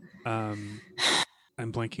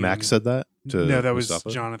I'm blanking. Max said that? No, that Mustafa?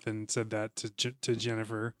 was Jonathan said that to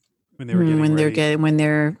Jennifer when they were getting ready. when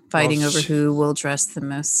they're fighting over who will dress the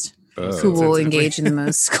most, who will engage in the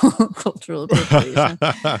most cultural appropriation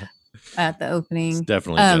at the opening. It's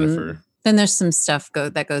definitely Jennifer. Then there's some stuff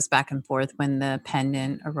that goes back and forth when the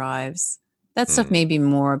pendant arrives. That stuff may be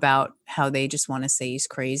more about how they just want to say he's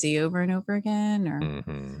crazy over and over again,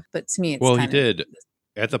 or but to me, it's he did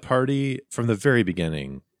at the party from the very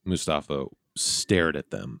beginning. Mustafa stared at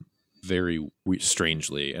them very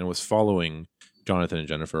strangely and was following Jonathan and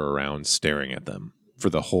Jennifer around, staring at them for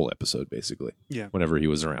the whole episode, basically. Yeah. Whenever he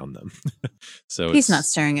was around them. So he's not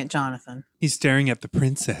staring at Jonathan. He's staring at the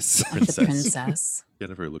princess. The princess.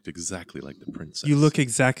 Jennifer looked exactly like the princess. You look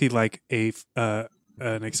exactly like an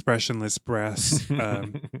expressionless brass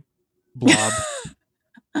blob.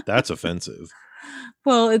 That's offensive.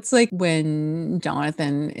 Well, it's like when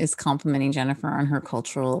Jonathan is complimenting Jennifer on her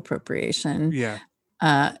cultural appropriation. Yeah.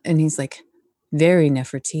 And he's like, very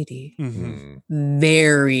Nefertiti.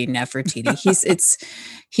 Very Nefertiti.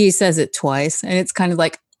 He says it twice, and it's kind of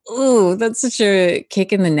like, oh, that's such a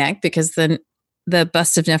kick in the neck, because then the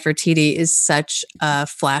bust of Nefertiti is such a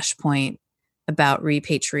flashpoint about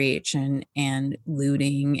repatriation and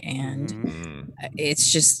looting, and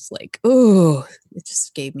it's just like, oh, it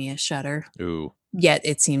just gave me a shudder. Ooh. yet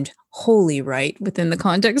it seemed wholly right within the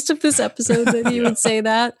context of this episode that he would say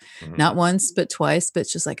that. Mhm. Not once, but twice. But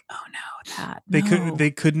it's just like, oh no, that They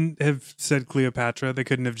couldn't have said Cleopatra. They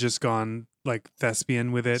couldn't have just gone like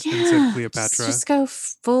thespian with it and said Cleopatra. Just go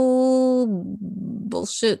full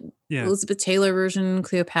bullshit Yeah. Elizabeth Taylor version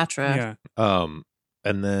Cleopatra. Yeah.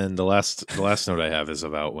 And then the last note I have is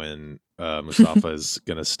about when Mustafa is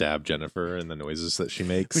gonna stab Jennifer, and the noises that she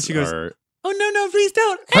makes When she goes, are Oh no, please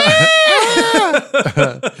don't.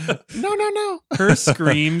 no. Her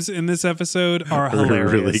screams in this episode are Really,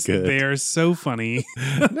 hilarious. really good. They are so funny.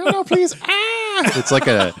 No, please. It's like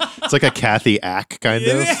a Kathy Ack kind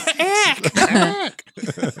of.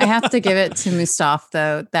 I have to give it to Mustafa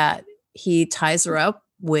though that he ties her up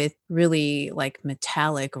with really like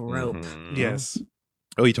metallic rope. Mhm. Yes.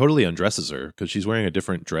 Oh, he totally undresses her because she's wearing a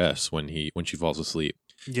different dress when she falls asleep.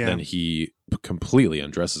 Yeah. Then he completely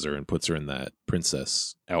undresses her and puts her in that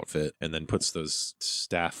princess outfit, and then puts those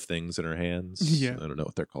staff things in her hands. Yeah. I don't know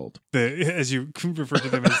what they're called. As you refer to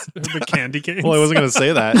them as the candy canes. Well, I wasn't going to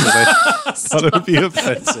say that 'cause I thought it would be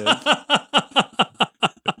offensive.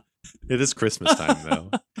 It is Christmas time now.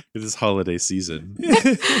 It is holiday season.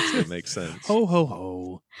 So it makes sense. Ho ho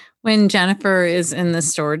ho. When Jennifer is in the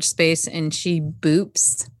storage space and she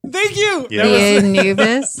boops Thank you. Yeah. the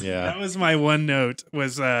Anubis. Yeah. That was my one note.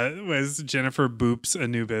 Was Jennifer Boops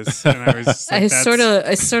Anubis, and I was just like, I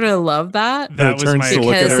that's- sort of love that that was turns my to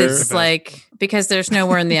look at because her. it's like because there's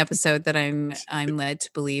nowhere in the episode that I'm led to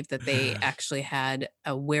believe that they actually had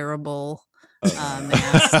a wearable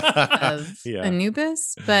mask of Yeah.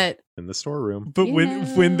 Anubis, but In the storeroom. But You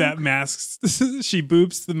when know. that mask, she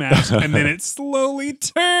boops the mask, and then it slowly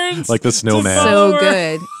turns Like the to snowman. so silver.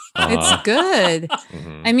 good. Uh-huh. It's good.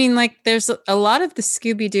 Mhm. I mean, like, there's a lot of the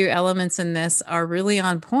Scooby Doo elements in this are really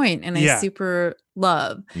on point, and I Yeah. super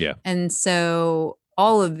love. Yeah. And so,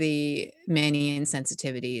 all of the many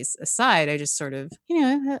insensitivities aside, I just sort of,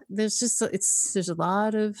 there's a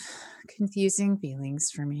lot of confusing feelings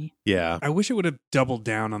for me. Yeah. I wish it would have doubled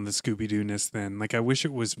down on the Scooby Doo-ness then. Like, I wish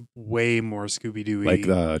it was way more Scooby Doo-y.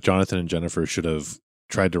 Like Jonathan and Jennifer should have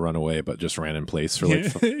tried to run away, but just ran in place for like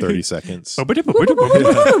 30 seconds.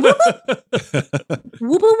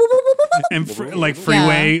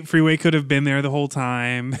 and Freeway could have been there the whole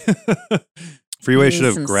time. Freeway Maybe should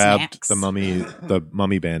have some grabbed snacks. the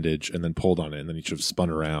mummy bandage and then pulled on it, and then he should have spun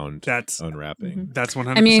around, That's unwrapping. that's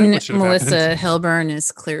 100%. I mean, what should have Melissa happened. Hilburn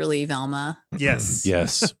is clearly Velma. Yes.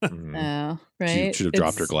 Yes. Mhm. Oh, She right. should have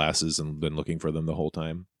dropped her It's- glasses and been looking for them the whole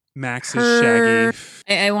time. Max Her- is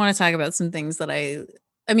shaggy. I want to talk about some things that I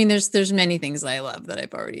mean, there's many things that I love that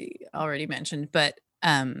I've already mentioned, but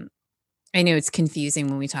I know it's confusing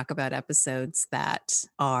when we talk about episodes that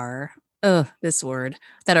are this word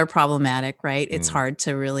that are problematic, right? It's Mm. hard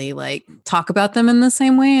to really like talk about them in the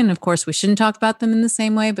same way, and of course we shouldn't talk about them in the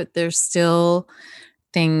same way, but there's still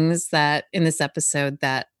things that in this episode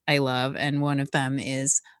that I love, and one of them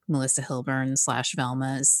is Melissa Hilburn /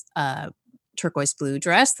 Velma's turquoise blue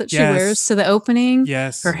dress that she wears Yes. to the opening.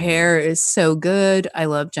 Yes. Her hair is so good. I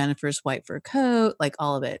love Jennifer's white fur coat, like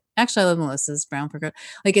all of it. Actually, I love Melissa's brown fur coat.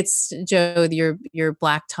 Like it's Joe, your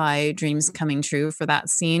black tie dreams coming true for that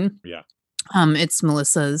scene. Yeah. It's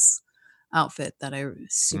Melissa's outfit that I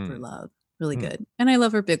super love. Really good. And I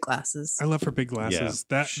love her big glasses. I love her big glasses.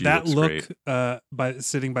 she That looks look great. by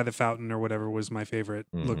sitting by the fountain or whatever was my favorite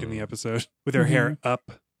look in the Mhm. episode. With her hair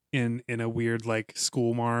up in a weird like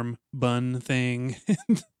school marm bun thing.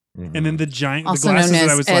 And then the giant Also the glasses known that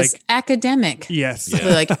I as, was as like, academic. yes. Yeah.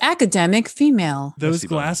 Like academic female. Those Rusty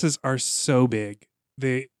bun. glasses are so big.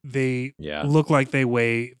 They Yeah. look like they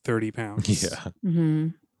weigh 30 pounds. Yeah. hmm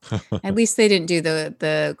At least they didn't do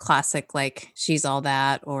the classic like she's all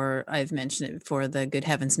that, or I've mentioned it before, the good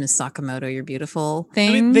heavens Miss Sakamoto you're beautiful thing.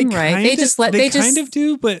 I mean, they right? kind They of, just let they they just kind of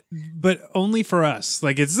do, but only for us.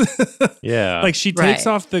 Like it's Yeah. like she takes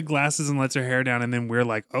Right. off the glasses and lets her hair down, and then we're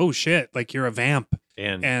like, oh shit, like you're a vamp.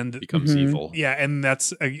 and And becomes Mhm. evil. yeah, and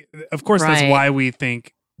that's of course that's Right. why we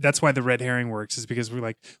think that's why the red herring works, is because we're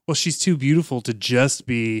like, well, she's too beautiful to just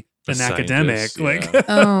be A an academic. scientist, Like yeah.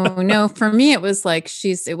 Oh no, for me it was like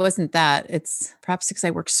it wasn't that. It's perhaps because I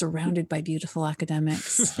work surrounded by beautiful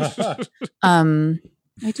academics.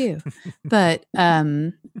 I do. But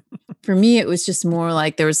for me it was just more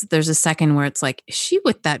like there's a second where it's like, is she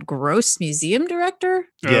with that gross museum director?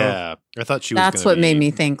 Yeah. I thought she was That's gonna what made be-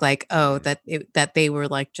 me think like, oh, that they were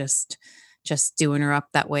like just doing her up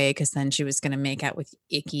that way because then she was going to make out with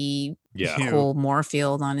icky Yeah. Ew. Cole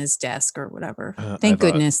Moorfield on his desk or whatever. I Thank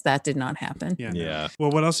thought- goodness that did not happen. yeah. Yeah. Well,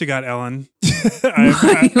 what else you got, Ellen?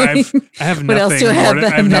 I have What else nothing do I more have to,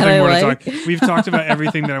 that- I have that nothing I more like? to talk. We've talked about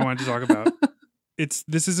everything that I wanted to talk about.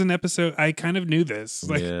 This is an episode. I kind of knew this.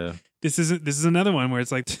 Like, yeah. this is another one where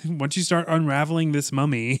it's like once you start unraveling this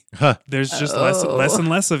mummy, Huh. there's just Oh. less and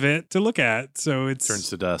less of it to look at. So it's Turns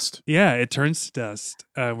to dust. yeah, it turns to dust.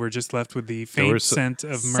 We're just left with the There were faint scent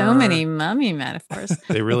of myrrh. So many mummy metaphors.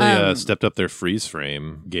 They really stepped up their freeze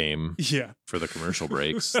frame game Yeah, for the commercial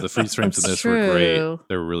breaks. The freeze frames in That's this were great. true.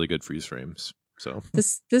 They were really good freeze frames. So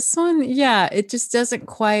This one, yeah, it just doesn't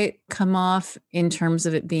quite come off in terms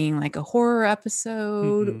of it being like a horror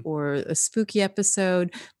episode Mm-mm. or a spooky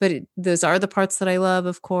episode, but those are the parts that I love,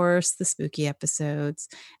 of course, the spooky episodes.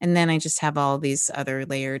 And then I just have all these other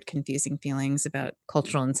layered, confusing feelings about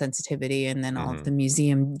cultural insensitivity and then all of Mhm. the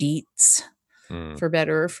museum deets, mm, for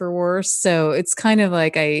better or for worse. So it's kind of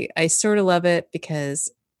like I sort of love it because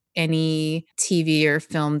any TV or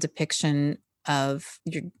film depiction of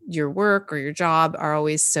your work or your job are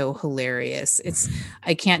always so hilarious.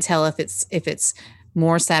 I can't tell if it's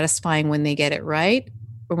more satisfying when they get it right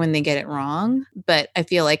or when they get it wrong, but I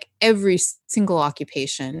feel like every single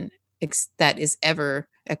occupation that is ever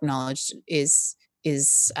acknowledged is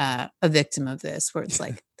a victim of this, where it's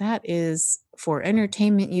like that is for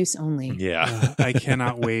entertainment use only. yeah. I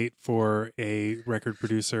cannot wait for a record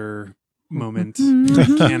producer moment. I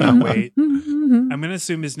cannot wait. I'm gonna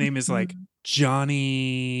assume his name is like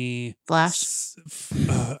Johnny Flash.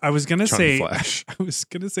 I was gonna Johnny say Flash. I was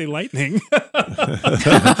gonna say Lightning.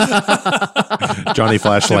 Johnny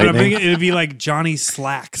Flash No, but I'm Lightning. thinking it'd be like Johnny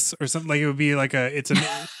Slacks or something. Like it would be like How it'd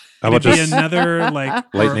about be just another like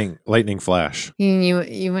Lightning Flash? You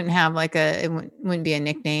wouldn't have like wouldn't be a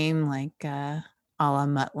nickname like a la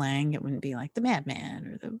Mutt Lang. It wouldn't be like the Madman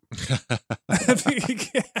or the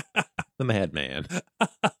The Madman.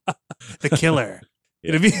 the killer.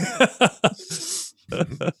 Yeah. It'd be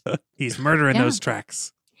he's murdering Yeah. those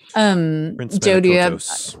tracks. Prince Joe, do you have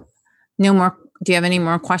Manicotos. no more? Do you have any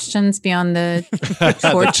more questions beyond the The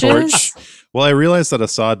torches? Well, I realized that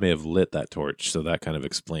Assad may have lit that torch, so that kind of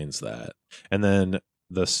explains that. And then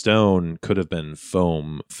the stone could have been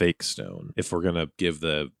foam, fake stone, if we're gonna give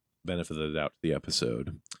the benefit of the doubt to the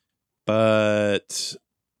episode. But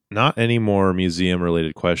not any more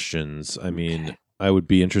museum-related questions. I mean, Okay. I would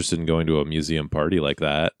be interested in going to a museum party like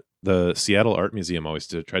that. The Seattle Art Museum always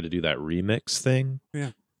tried to do that remix thing,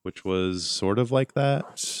 Yeah. which was sort of like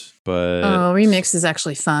that. But Oh, remix is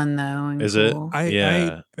actually fun though. And Is it? cool.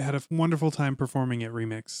 Yeah. I had a wonderful time performing at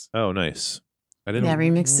Remix. oh, nice. I didn't Yeah,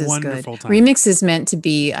 remix is Wonderful good. time. Remix is meant to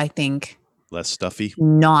be, I think, less stuffy.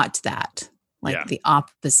 not that, like Yeah. the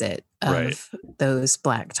opposite of Right. those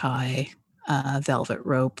black tie, velvet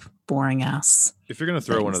rope, boring ass. If you're going to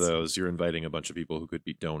throw one of things. those, you're inviting a bunch of people who could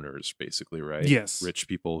be donors, basically, right? Yes. Rich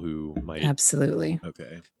people who might. Absolutely.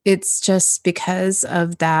 Okay. It's just because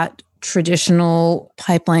of that traditional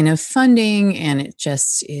pipeline of funding, and it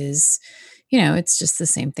just is, it's just the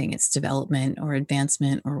same thing. It's development or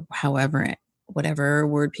advancement or whatever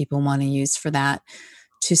word people want to use for that,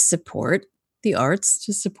 to support the arts,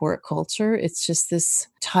 to support culture. It's just this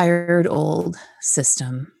tired old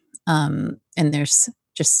system. And there's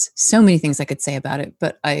just so many things I could say about it,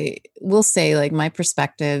 but I will say, like, my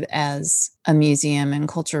perspective as a museum and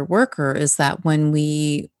culture worker is that when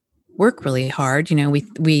we work really hard,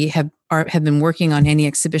 we have been working on any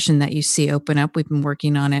exhibition that you see open up. We've been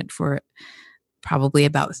working on it for probably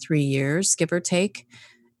about 3 years, give or take.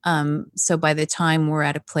 So by the time we're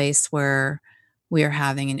at a place where we are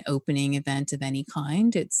having an opening event of any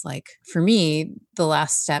kind, it's like, for me, the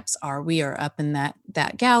last steps are we are up in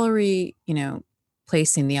that gallery,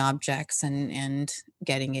 placing the objects and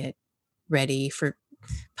getting it ready for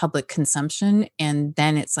public consumption. And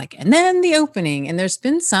then it's like, and then the opening. And there's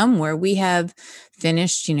been some where we have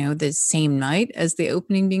finished, the same night as the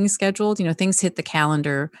opening being scheduled. Things hit the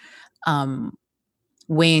calendar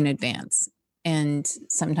way in advance. And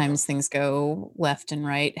sometimes things go left and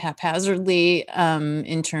right haphazardly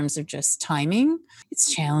in terms of just timing.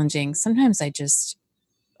 It's challenging. Sometimes I just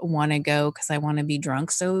want to go because I want to be drunk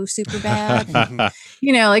so super bad. And,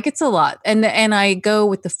 like, it's a lot. And I go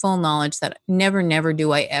with the full knowledge that never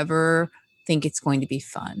do I ever think it's going to be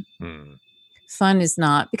fun. Hmm. Fun is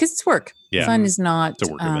not, because it's work. Yeah. Fun is not It's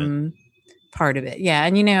a work event. part of it. Yeah.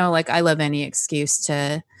 And, like, I love any excuse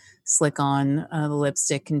to slick on the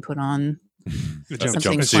lipstick and put on The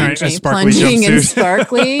something jumpsuit. A sparkly plunging and jumpsuit.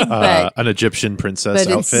 sparkly, but an Egyptian princess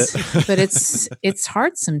outfit. it's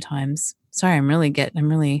hard sometimes. Sorry, I'm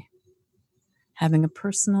really having a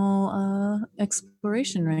personal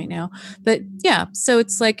exploration right now. But yeah, so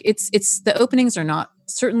it's like it's the openings are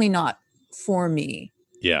certainly not for me.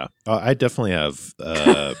 Yeah, I definitely have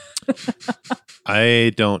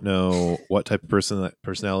I don't know what type of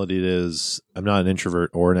personality it is. I'm not an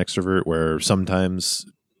introvert or an extrovert, where sometimes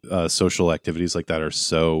social activities like that are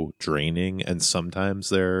so draining and sometimes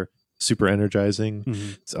they're super energizing.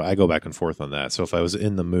 Mm-hmm. So I go back and forth on that. So if I was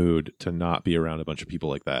in the mood to not be around a bunch of people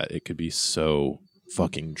like that, it could be so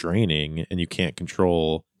fucking draining, and you can't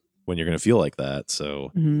control when you're going to feel like that.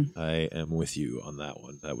 So I am with you on that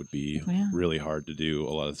one. That would be really hard to do a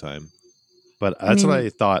lot of the time. But that's what I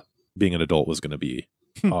thought being an adult was going to be.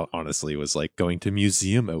 Honestly, was like going to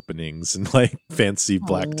museum openings and like fancy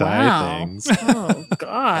black tie things. Oh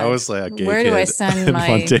God! I was like, a gay where kid do I send in my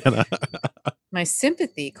Montana? my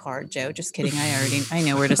sympathy card, Joe? Just kidding. I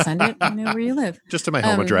know where to send it. I know where you live. Just to my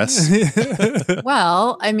home address.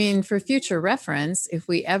 Well, I mean, for future reference, if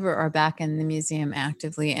we ever are back in the museum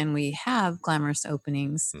actively and we have glamorous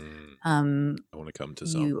openings, I want to come to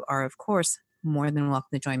some. You are, of course, more than welcome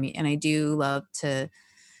to join me. And I do love to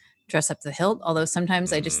dress up to the hilt, although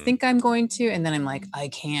sometimes I just think I'm going to, and then I'm like, I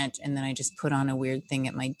can't. And then I just put on a weird thing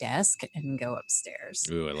at my desk and go upstairs.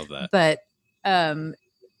 Ooh, I love that. But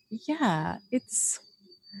yeah,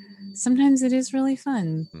 sometimes it is really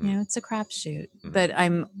fun. You know, it's a crapshoot. But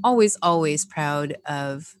I'm always, always proud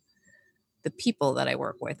of the people that I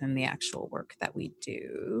work with and the actual work that we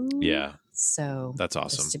do. Yeah. So that's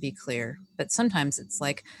awesome. Just to be clear. But sometimes it's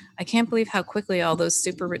like, I can't believe how quickly all those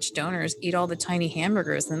super rich donors eat all the tiny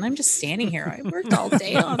hamburgers. And I'm just standing here. I worked all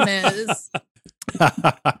day on this.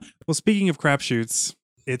 Well, speaking of crapshoots,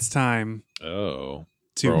 it's time to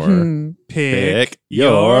pick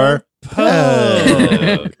your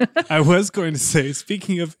poke. I was going to say,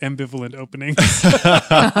 speaking of ambivalent openings.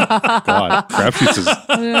 God, crapshoots is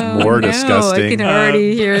more disgusting.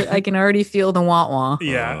 I can already feel the wah-wah.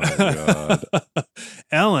 Yeah. Oh, God.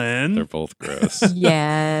 Ellen. They're both gross.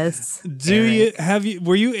 Yes.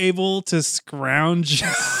 Were you able to scrounge up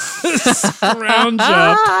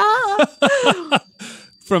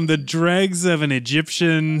from the dregs of an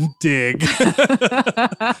Egyptian dig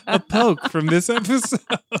a poke from this episode?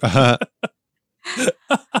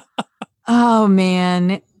 Oh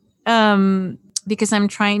man. Because I'm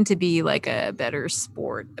trying to be like a better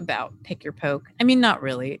sport about pick your poke. I mean, not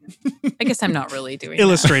really. I guess I'm not really doing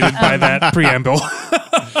illustrated by that preamble.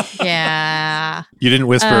 Yeah. You didn't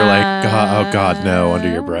whisper like, God, oh God, no,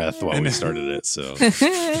 under your breath while we started it. So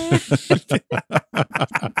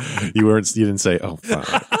you didn't say, oh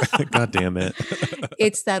fuck. God damn it.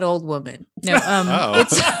 It's that old woman. No,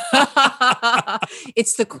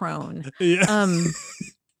 it's the crone. Yeah.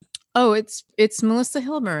 It's Melissa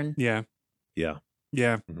Hilburn. Yeah. Yeah.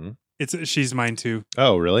 Yeah. Mm-hmm. She's mine too.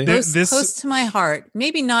 Oh, really? Close to my heart.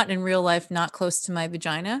 Maybe not in real life, not close to my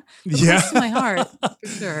vagina, but close to my heart for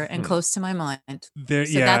sure, and close to my mind.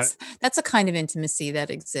 That's a kind of intimacy that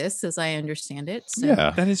exists as I understand it. So. Yeah.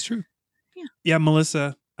 That is true. Yeah,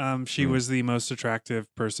 Melissa. She was the most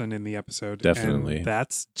attractive person in the episode. Definitely. And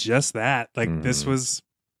that's just that. Like this was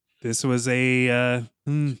a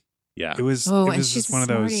yeah. It was just one of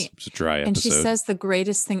those. It's a dry episode. And she says the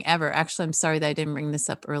greatest thing ever. Actually, I'm sorry that I didn't bring this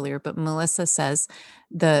up earlier, but Melissa says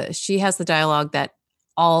she has the dialogue that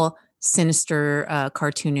all sinister,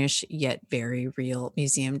 cartoonish, yet very real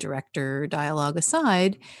museum director dialogue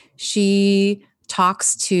aside, she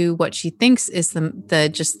talks to what she thinks is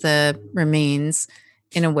the remains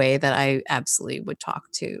in a way that I absolutely would talk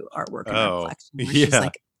to artwork in our collection. She's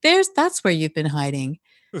like, that's where you've been hiding.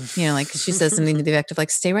 You know, like she says something to the effect of like,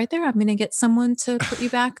 stay right there. I'm going to get someone to put you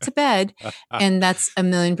back to bed. And that's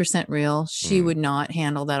 1,000,000% real. She would not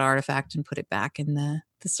handle that artifact and put it back in the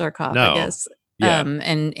sarcophagus. Yeah.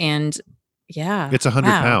 And yeah. It's 100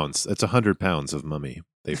 pounds. It's 100 pounds of mummy.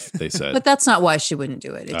 They said. But that's not why she wouldn't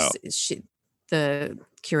do it. The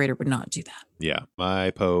curator would not do that. Yeah. My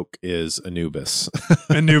poke is Anubis.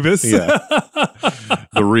 Anubis? Yeah.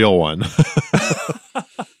 The real one.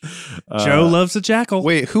 Joe loves a jackal.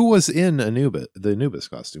 Wait, who was in the Anubis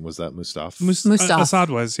costume? Was that Mustaf? Mustaf. Assad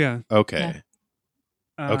was, yeah. Okay.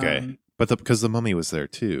 Yeah. Okay. But because the mummy was there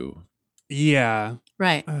too. Yeah.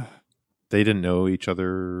 Right. They didn't know each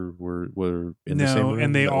other were in the same room.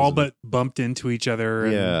 And they all but bumped into each other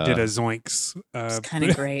and did a zoinks. It's kind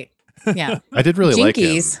of great. Yeah. I did really like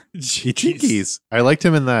him. Jinkies. I liked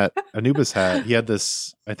him in that Anubis hat. He had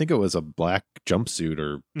this, I think it was a black jumpsuit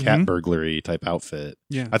or cat burglary type outfit.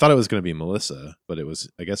 Yeah. I thought it was going to be Melissa, but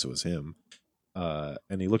I guess it was him.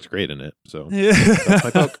 And he looked great in it. So that's my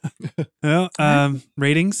poke. Well,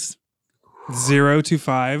 ratings 0 to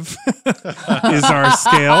 5 is our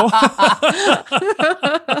scale.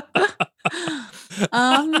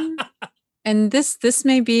 And this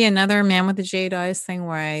may be another Man with the Jade Eyes thing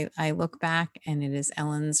where I look back and it is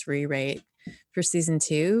Ellen's re-rate for season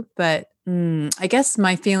 2, but I guess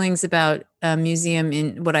my feelings about museum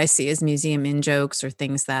in what I see as museum in jokes or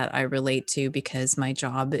things that I relate to because my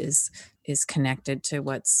job is connected to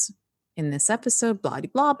what's in this episode, blah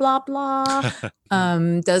blah blah blah,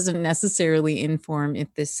 doesn't necessarily inform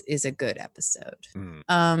if this is a good episode.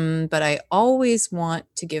 But I always want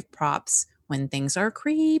to give props when things are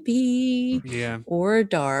creepy or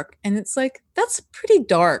dark. And it's like, that's pretty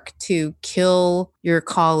dark to kill your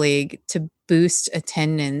colleague to boost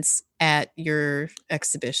attendance at your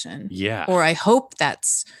exhibition. Yeah. Or I hope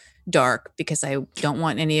that's dark because I don't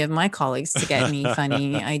want any of my colleagues to get me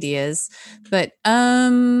funny ideas. But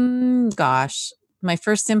gosh, my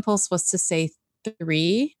first impulse was to say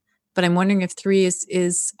 3, but I'm wondering if 3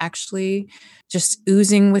 is actually just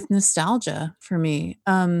oozing with nostalgia for me.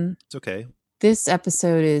 It's okay. This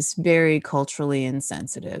episode is very culturally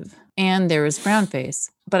insensitive, and there is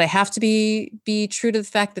brownface. But I have to be true to the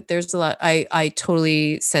fact that there's a lot. I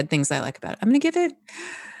totally said things I like about it. I'm gonna give it.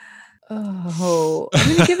 I'm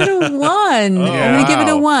gonna give it a 1. I'm gonna give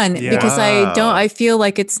it a 1 because I feel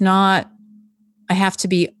like it's not. I have to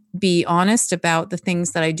be honest about the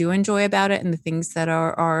things that I do enjoy about it and the things that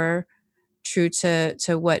are true to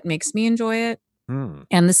what makes me enjoy it and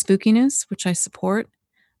the spookiness, which I support.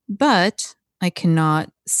 But I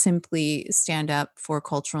cannot simply stand up for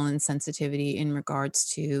cultural insensitivity in regards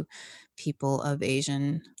to people of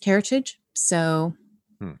Asian heritage. So,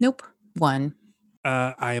 nope, 1.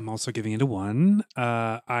 I am also giving it a 1.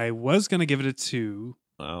 I was going to give it a 2.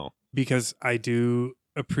 Wow. Because I do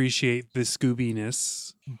appreciate the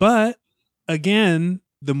Scoobiness. But again,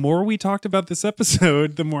 the more we talked about this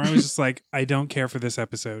episode, the more I was just like, I don't care for this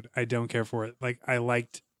episode. I don't care for it. Like, I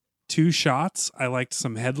liked 2 shots. I liked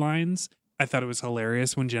some headlines. I thought it was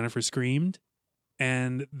hilarious when Jennifer screamed,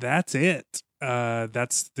 and that's it.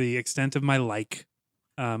 That's the extent of my like.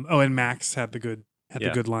 And Max had the good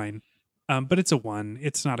line. But it's a 1.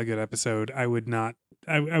 It's not a good episode. I would not.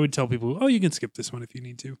 I would tell people, oh, you can skip this one if you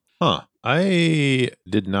need to. I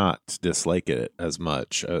did not dislike it as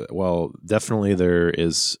much. Well, definitely there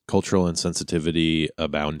is cultural insensitivity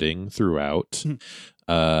abounding throughout.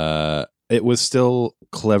 It was still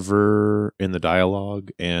clever in the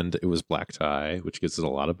dialogue, and it was black tie, which gives it a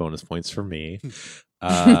lot of bonus points for me.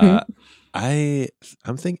 I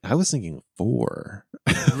was thinking 4,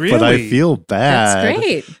 Really? but I feel bad. That's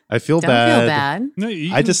great. I feel Don't bad. feel bad.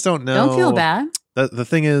 No, I just don't know. Don't feel bad. The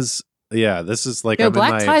thing is, this is like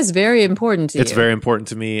Black tie is very important to you. It's very important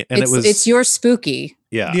to me, and it's your spooky.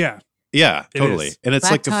 Yeah, totally. Is. And it's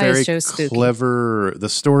Black like a tie very is so spooky. clever. The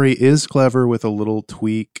story is clever with a little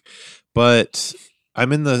tweak, but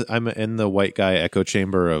I'm in the white guy echo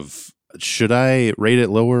chamber of, should I rate it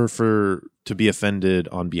lower to be offended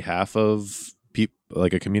on behalf of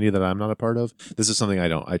like a community that I'm not a part of? This is something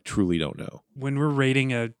I truly don't know. When we're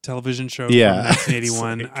rating a television show from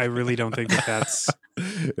 1981, I really don't think that's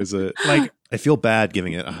is it like, I feel bad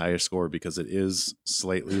giving it a higher score because it is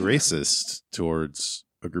slightly racist towards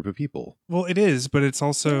a group of people. Well, it is, but it's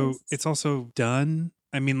also done.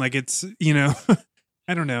 I mean, like, it's,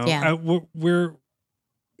 I don't know. Yeah.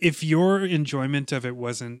 If your enjoyment of it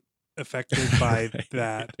wasn't affected by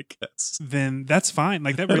that, I guess. then that's fine.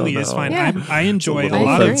 Like, that really is fine. Yeah. I enjoy a little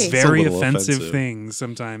lot of offensive. very It's a little offensive offensive. things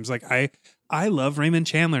sometimes. Like, I love Raymond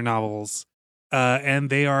Chandler novels, and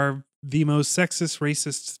they are the most sexist,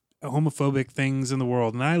 racist, homophobic things in the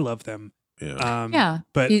world, and I love them. Yeah.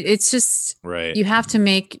 But It's just Right. you have to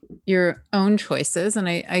make your own choices, and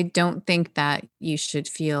I don't think that you should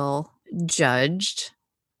feel judged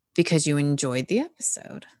because you enjoyed the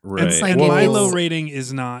episode. Right. It's like and it my is- low rating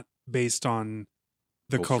is not based on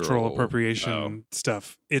the cultural Cultural, appropriation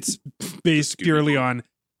stuff. It's based purely on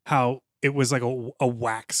how it was like a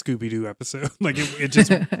whack Scooby-Doo episode. Like it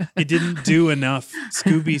didn't do enough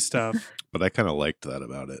Scooby stuff. But I kind of liked that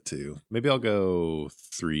about it too. Maybe I'll go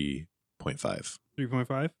 3.5.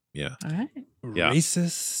 3.5. Yeah. All right. Yeah.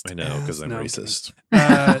 Racist. I know, because I'm No, racist.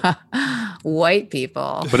 White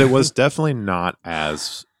people. But it was definitely not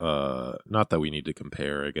as not that we need to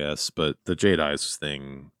compare, I guess, but the Jade Eyes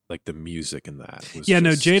thing, like the music in that was Yeah, no,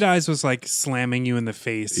 just- Jade Eyes was like slamming you in the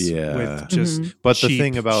face Yeah. with just Mhm. But the cheap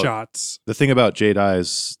thing about shots. the thing about Jade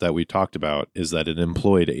Eyes that we talked about is that it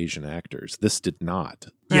employed Asian actors. This did not.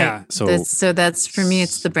 Yeah. So that's for me.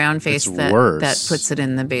 It's the brown face it's that worse. puts it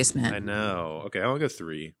in the basement. I know. Okay, I'll go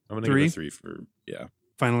 3. I'm gonna 3? give it 3 for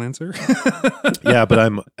Final answer. yeah, but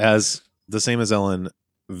I'm the same as Ellen,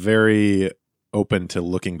 very open to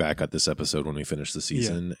looking back at this episode when we finish the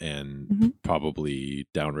season and Mhm. probably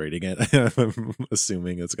downrating it. I'm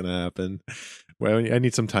assuming it's going to happen. Well, I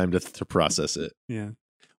need some time to process it. Yeah.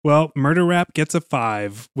 Well, Murder Rap gets a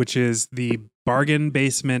 5, which is the bargain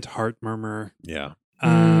basement heart murmur. Yeah.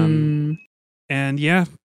 And yeah,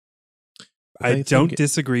 I don't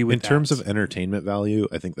disagree with in that. terms of entertainment value.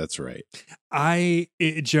 I think that's right.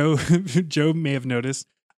 Joe may have noticed.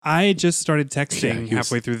 I just started texting he was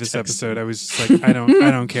halfway through this texting. episode. I was just like, I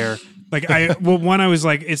don't care. Like I was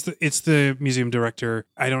like, it's the museum director.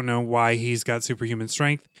 I don't know why he's got superhuman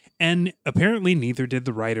strength, and apparently neither did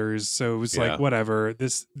the writers. So it was like, whatever.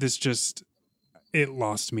 This just it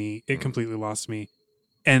lost me. It completely lost me.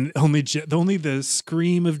 And only the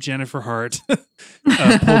scream of Jennifer Hart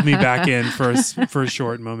pulled me back in for a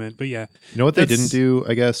short moment. But yeah, you know what they didn't do?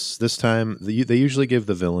 I guess this time they usually give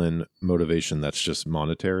the villain motivation that's just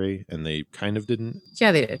monetary, and they kind of didn't.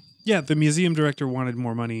 Yeah, they did. Yeah, the museum director wanted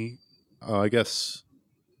more money. I guess.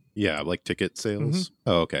 Yeah, like ticket sales. Mm-hmm.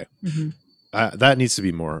 Oh, okay. Mm-hmm. That needs to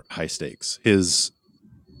be more high stakes. His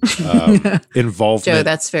involvement. Joe,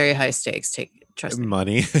 that's very high stakes. Trust me.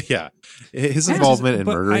 Money. Yeah. His involvement in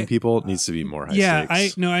murdering people needs to be more high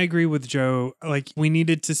stakes. I agree with Joe. Like, we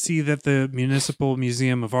needed to see that the Municipal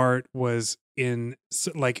Museum of Art was in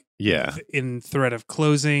threat of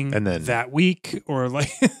closing, and then that week, or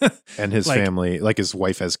like and his family, like his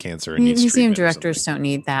wife has cancer and needs museum directors don't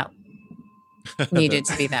need that needed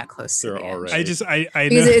to be that close to They're the already. I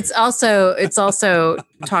because know. it's also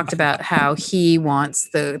talked about how he wants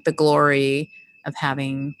the glory of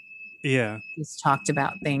having he's talked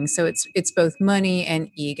about things, so it's both money and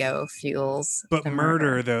ego fuels but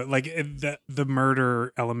murder though, like the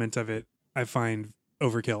murder element of it I find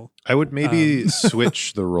overkill. I would maybe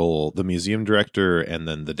switch the role, the museum director and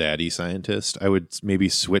then the daddy scientist. I would maybe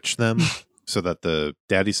switch them so that the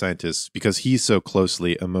daddy scientist, because he's so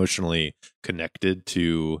closely emotionally connected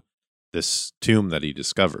to this tomb that he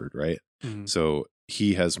discovered, right? So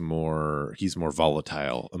he's more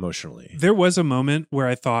volatile emotionally. There was a moment where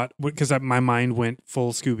I thought, because my mind went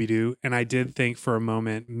full Scooby-Doo, and I did think for a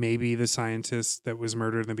moment maybe the scientist that was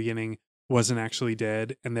murdered in the beginning wasn't actually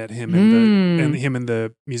dead, and that him and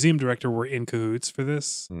the museum director were in cahoots for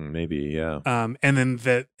this. Maybe, yeah.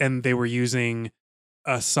 And they were using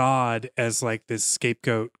Assad as like this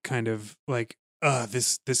scapegoat, kind of like,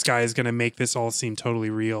 this guy is going to make this all seem totally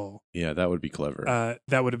real. Yeah, that would be clever.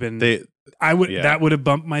 That would have been. That would have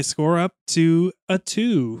bumped my score up to a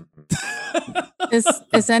 2.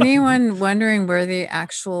 Is anyone wondering where the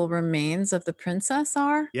actual remains of the princess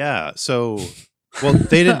are? Yeah. So, well,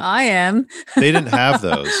 they didn't. I am. They didn't have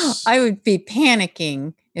those. I would be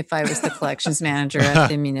panicking if I was the collections manager at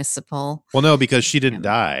the municipal. Well, no, because she didn't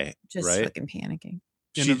die. Just right? fucking panicking.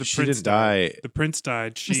 She didn't die. The prince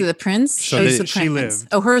died. Was it the prince? She lived.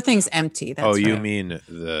 Oh, her thing's empty. That's you right. mean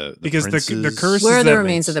the because prince's... the curse. Where is are the that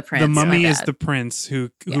remains of the prince? The mummy is the prince who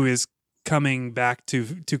is coming back to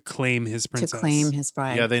claim his princess. To claim his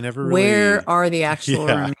bride. Yeah, they never really... Where are the actual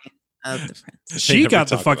remains of the prince? She got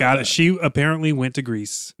the fuck out of. She apparently went to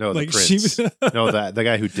Greece. No, the prince. No, the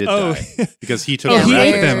guy who did die, because he took. He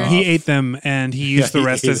ate them. He ate them, and he used the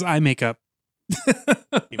rest as eye makeup.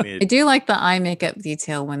 I do like the eye makeup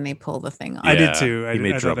detail when they pull the thing off. I did too. He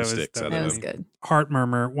made drumsticks. That was good. Heart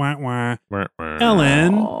murmur. Wah, wah. Wah, wah.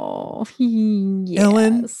 Ellen. Oh, yes.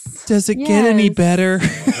 Ellen, does it get any better?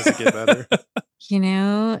 Does it get better? You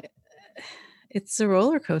know, it's a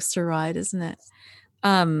roller coaster ride, isn't it?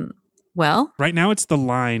 Well, right now it's the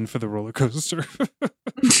line for the roller coaster.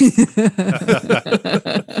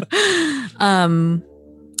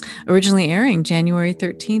 Originally airing January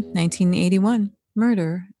 13th, 1981.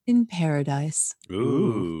 Murder in Paradise.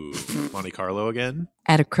 Ooh. Monte Carlo again?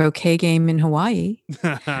 At a croquet game in Hawaii,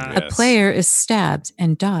 a player is stabbed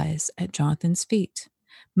and dies at Jonathan's feet,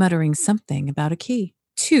 muttering something about a key.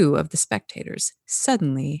 2 of the spectators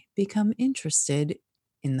suddenly become interested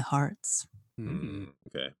in the hearts.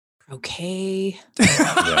 Okay. Croquet.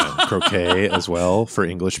 Croquet as well for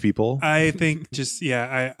English people. I think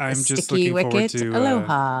I'm just looking forward to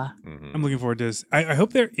aloha. I'm looking forward to this. I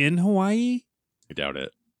hope they're in Hawaii. I doubt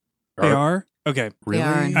it. They are? Okay. Really? They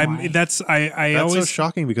are in Hawaii. That's always so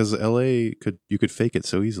shocking because LA you could fake it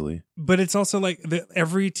so easily. But it's also like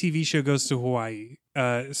every TV show goes to Hawaii.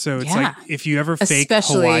 So it's like if you ever fake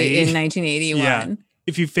especially Hawaii in 1981.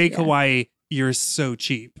 If you fake Hawaii, you're so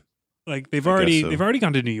cheap. Like they've already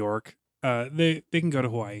gone to New York. They can go to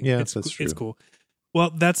Hawaii. Yeah, that's true. It's cool. Well,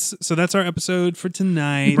 that's our episode for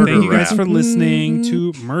tonight. Thank you guys for listening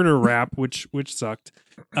to Murder Rap, which sucked.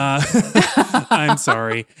 I'm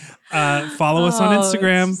sorry. Follow us on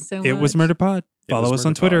Instagram. So it was Murder Pod. Follow us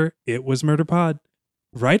on Twitter. It was Murder Pod.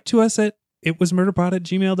 Write to us at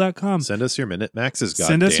itwasmurderpod@gmail.com. Send us your Minute Maxes.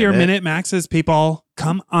 Send us your Minute Maxes, people.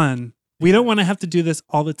 Come on. We don't want to have to do this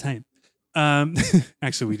all the time.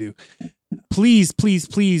 Actually, we do. Please, please,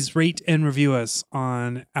 please rate and review us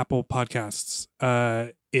on Apple Podcasts.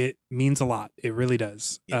 It means a lot. It really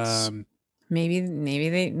does. Yes. Maybe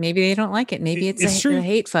they don't like it. Maybe it's true. a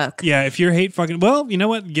hate fuck. Yeah, if you're hate fucking, well, you know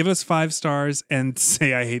what? Give us 5 stars and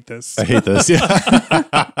say I hate this. I hate this. Yeah.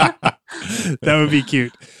 That would be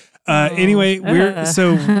cute. Anyway,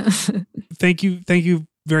 thank you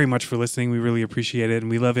very much for listening. We really appreciate it,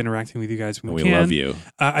 and we love interacting with you guys when we can. Love you.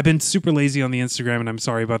 I've been super lazy on the Instagram, and I'm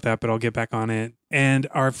sorry about that, but I'll get back on it. And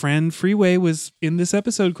our friend Freeway was in this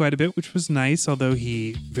episode quite a bit, which was nice, although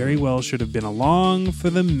he very well should have been along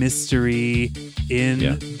for the mystery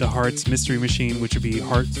in the Hearts Mystery Machine, which would be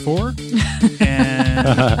Hearts 4.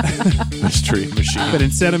 And Mystery Machine. But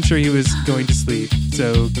instead, I'm sure he was going to sleep.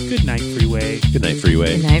 So good night, Freeway. Good night,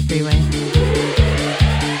 Freeway. Good night, Freeway.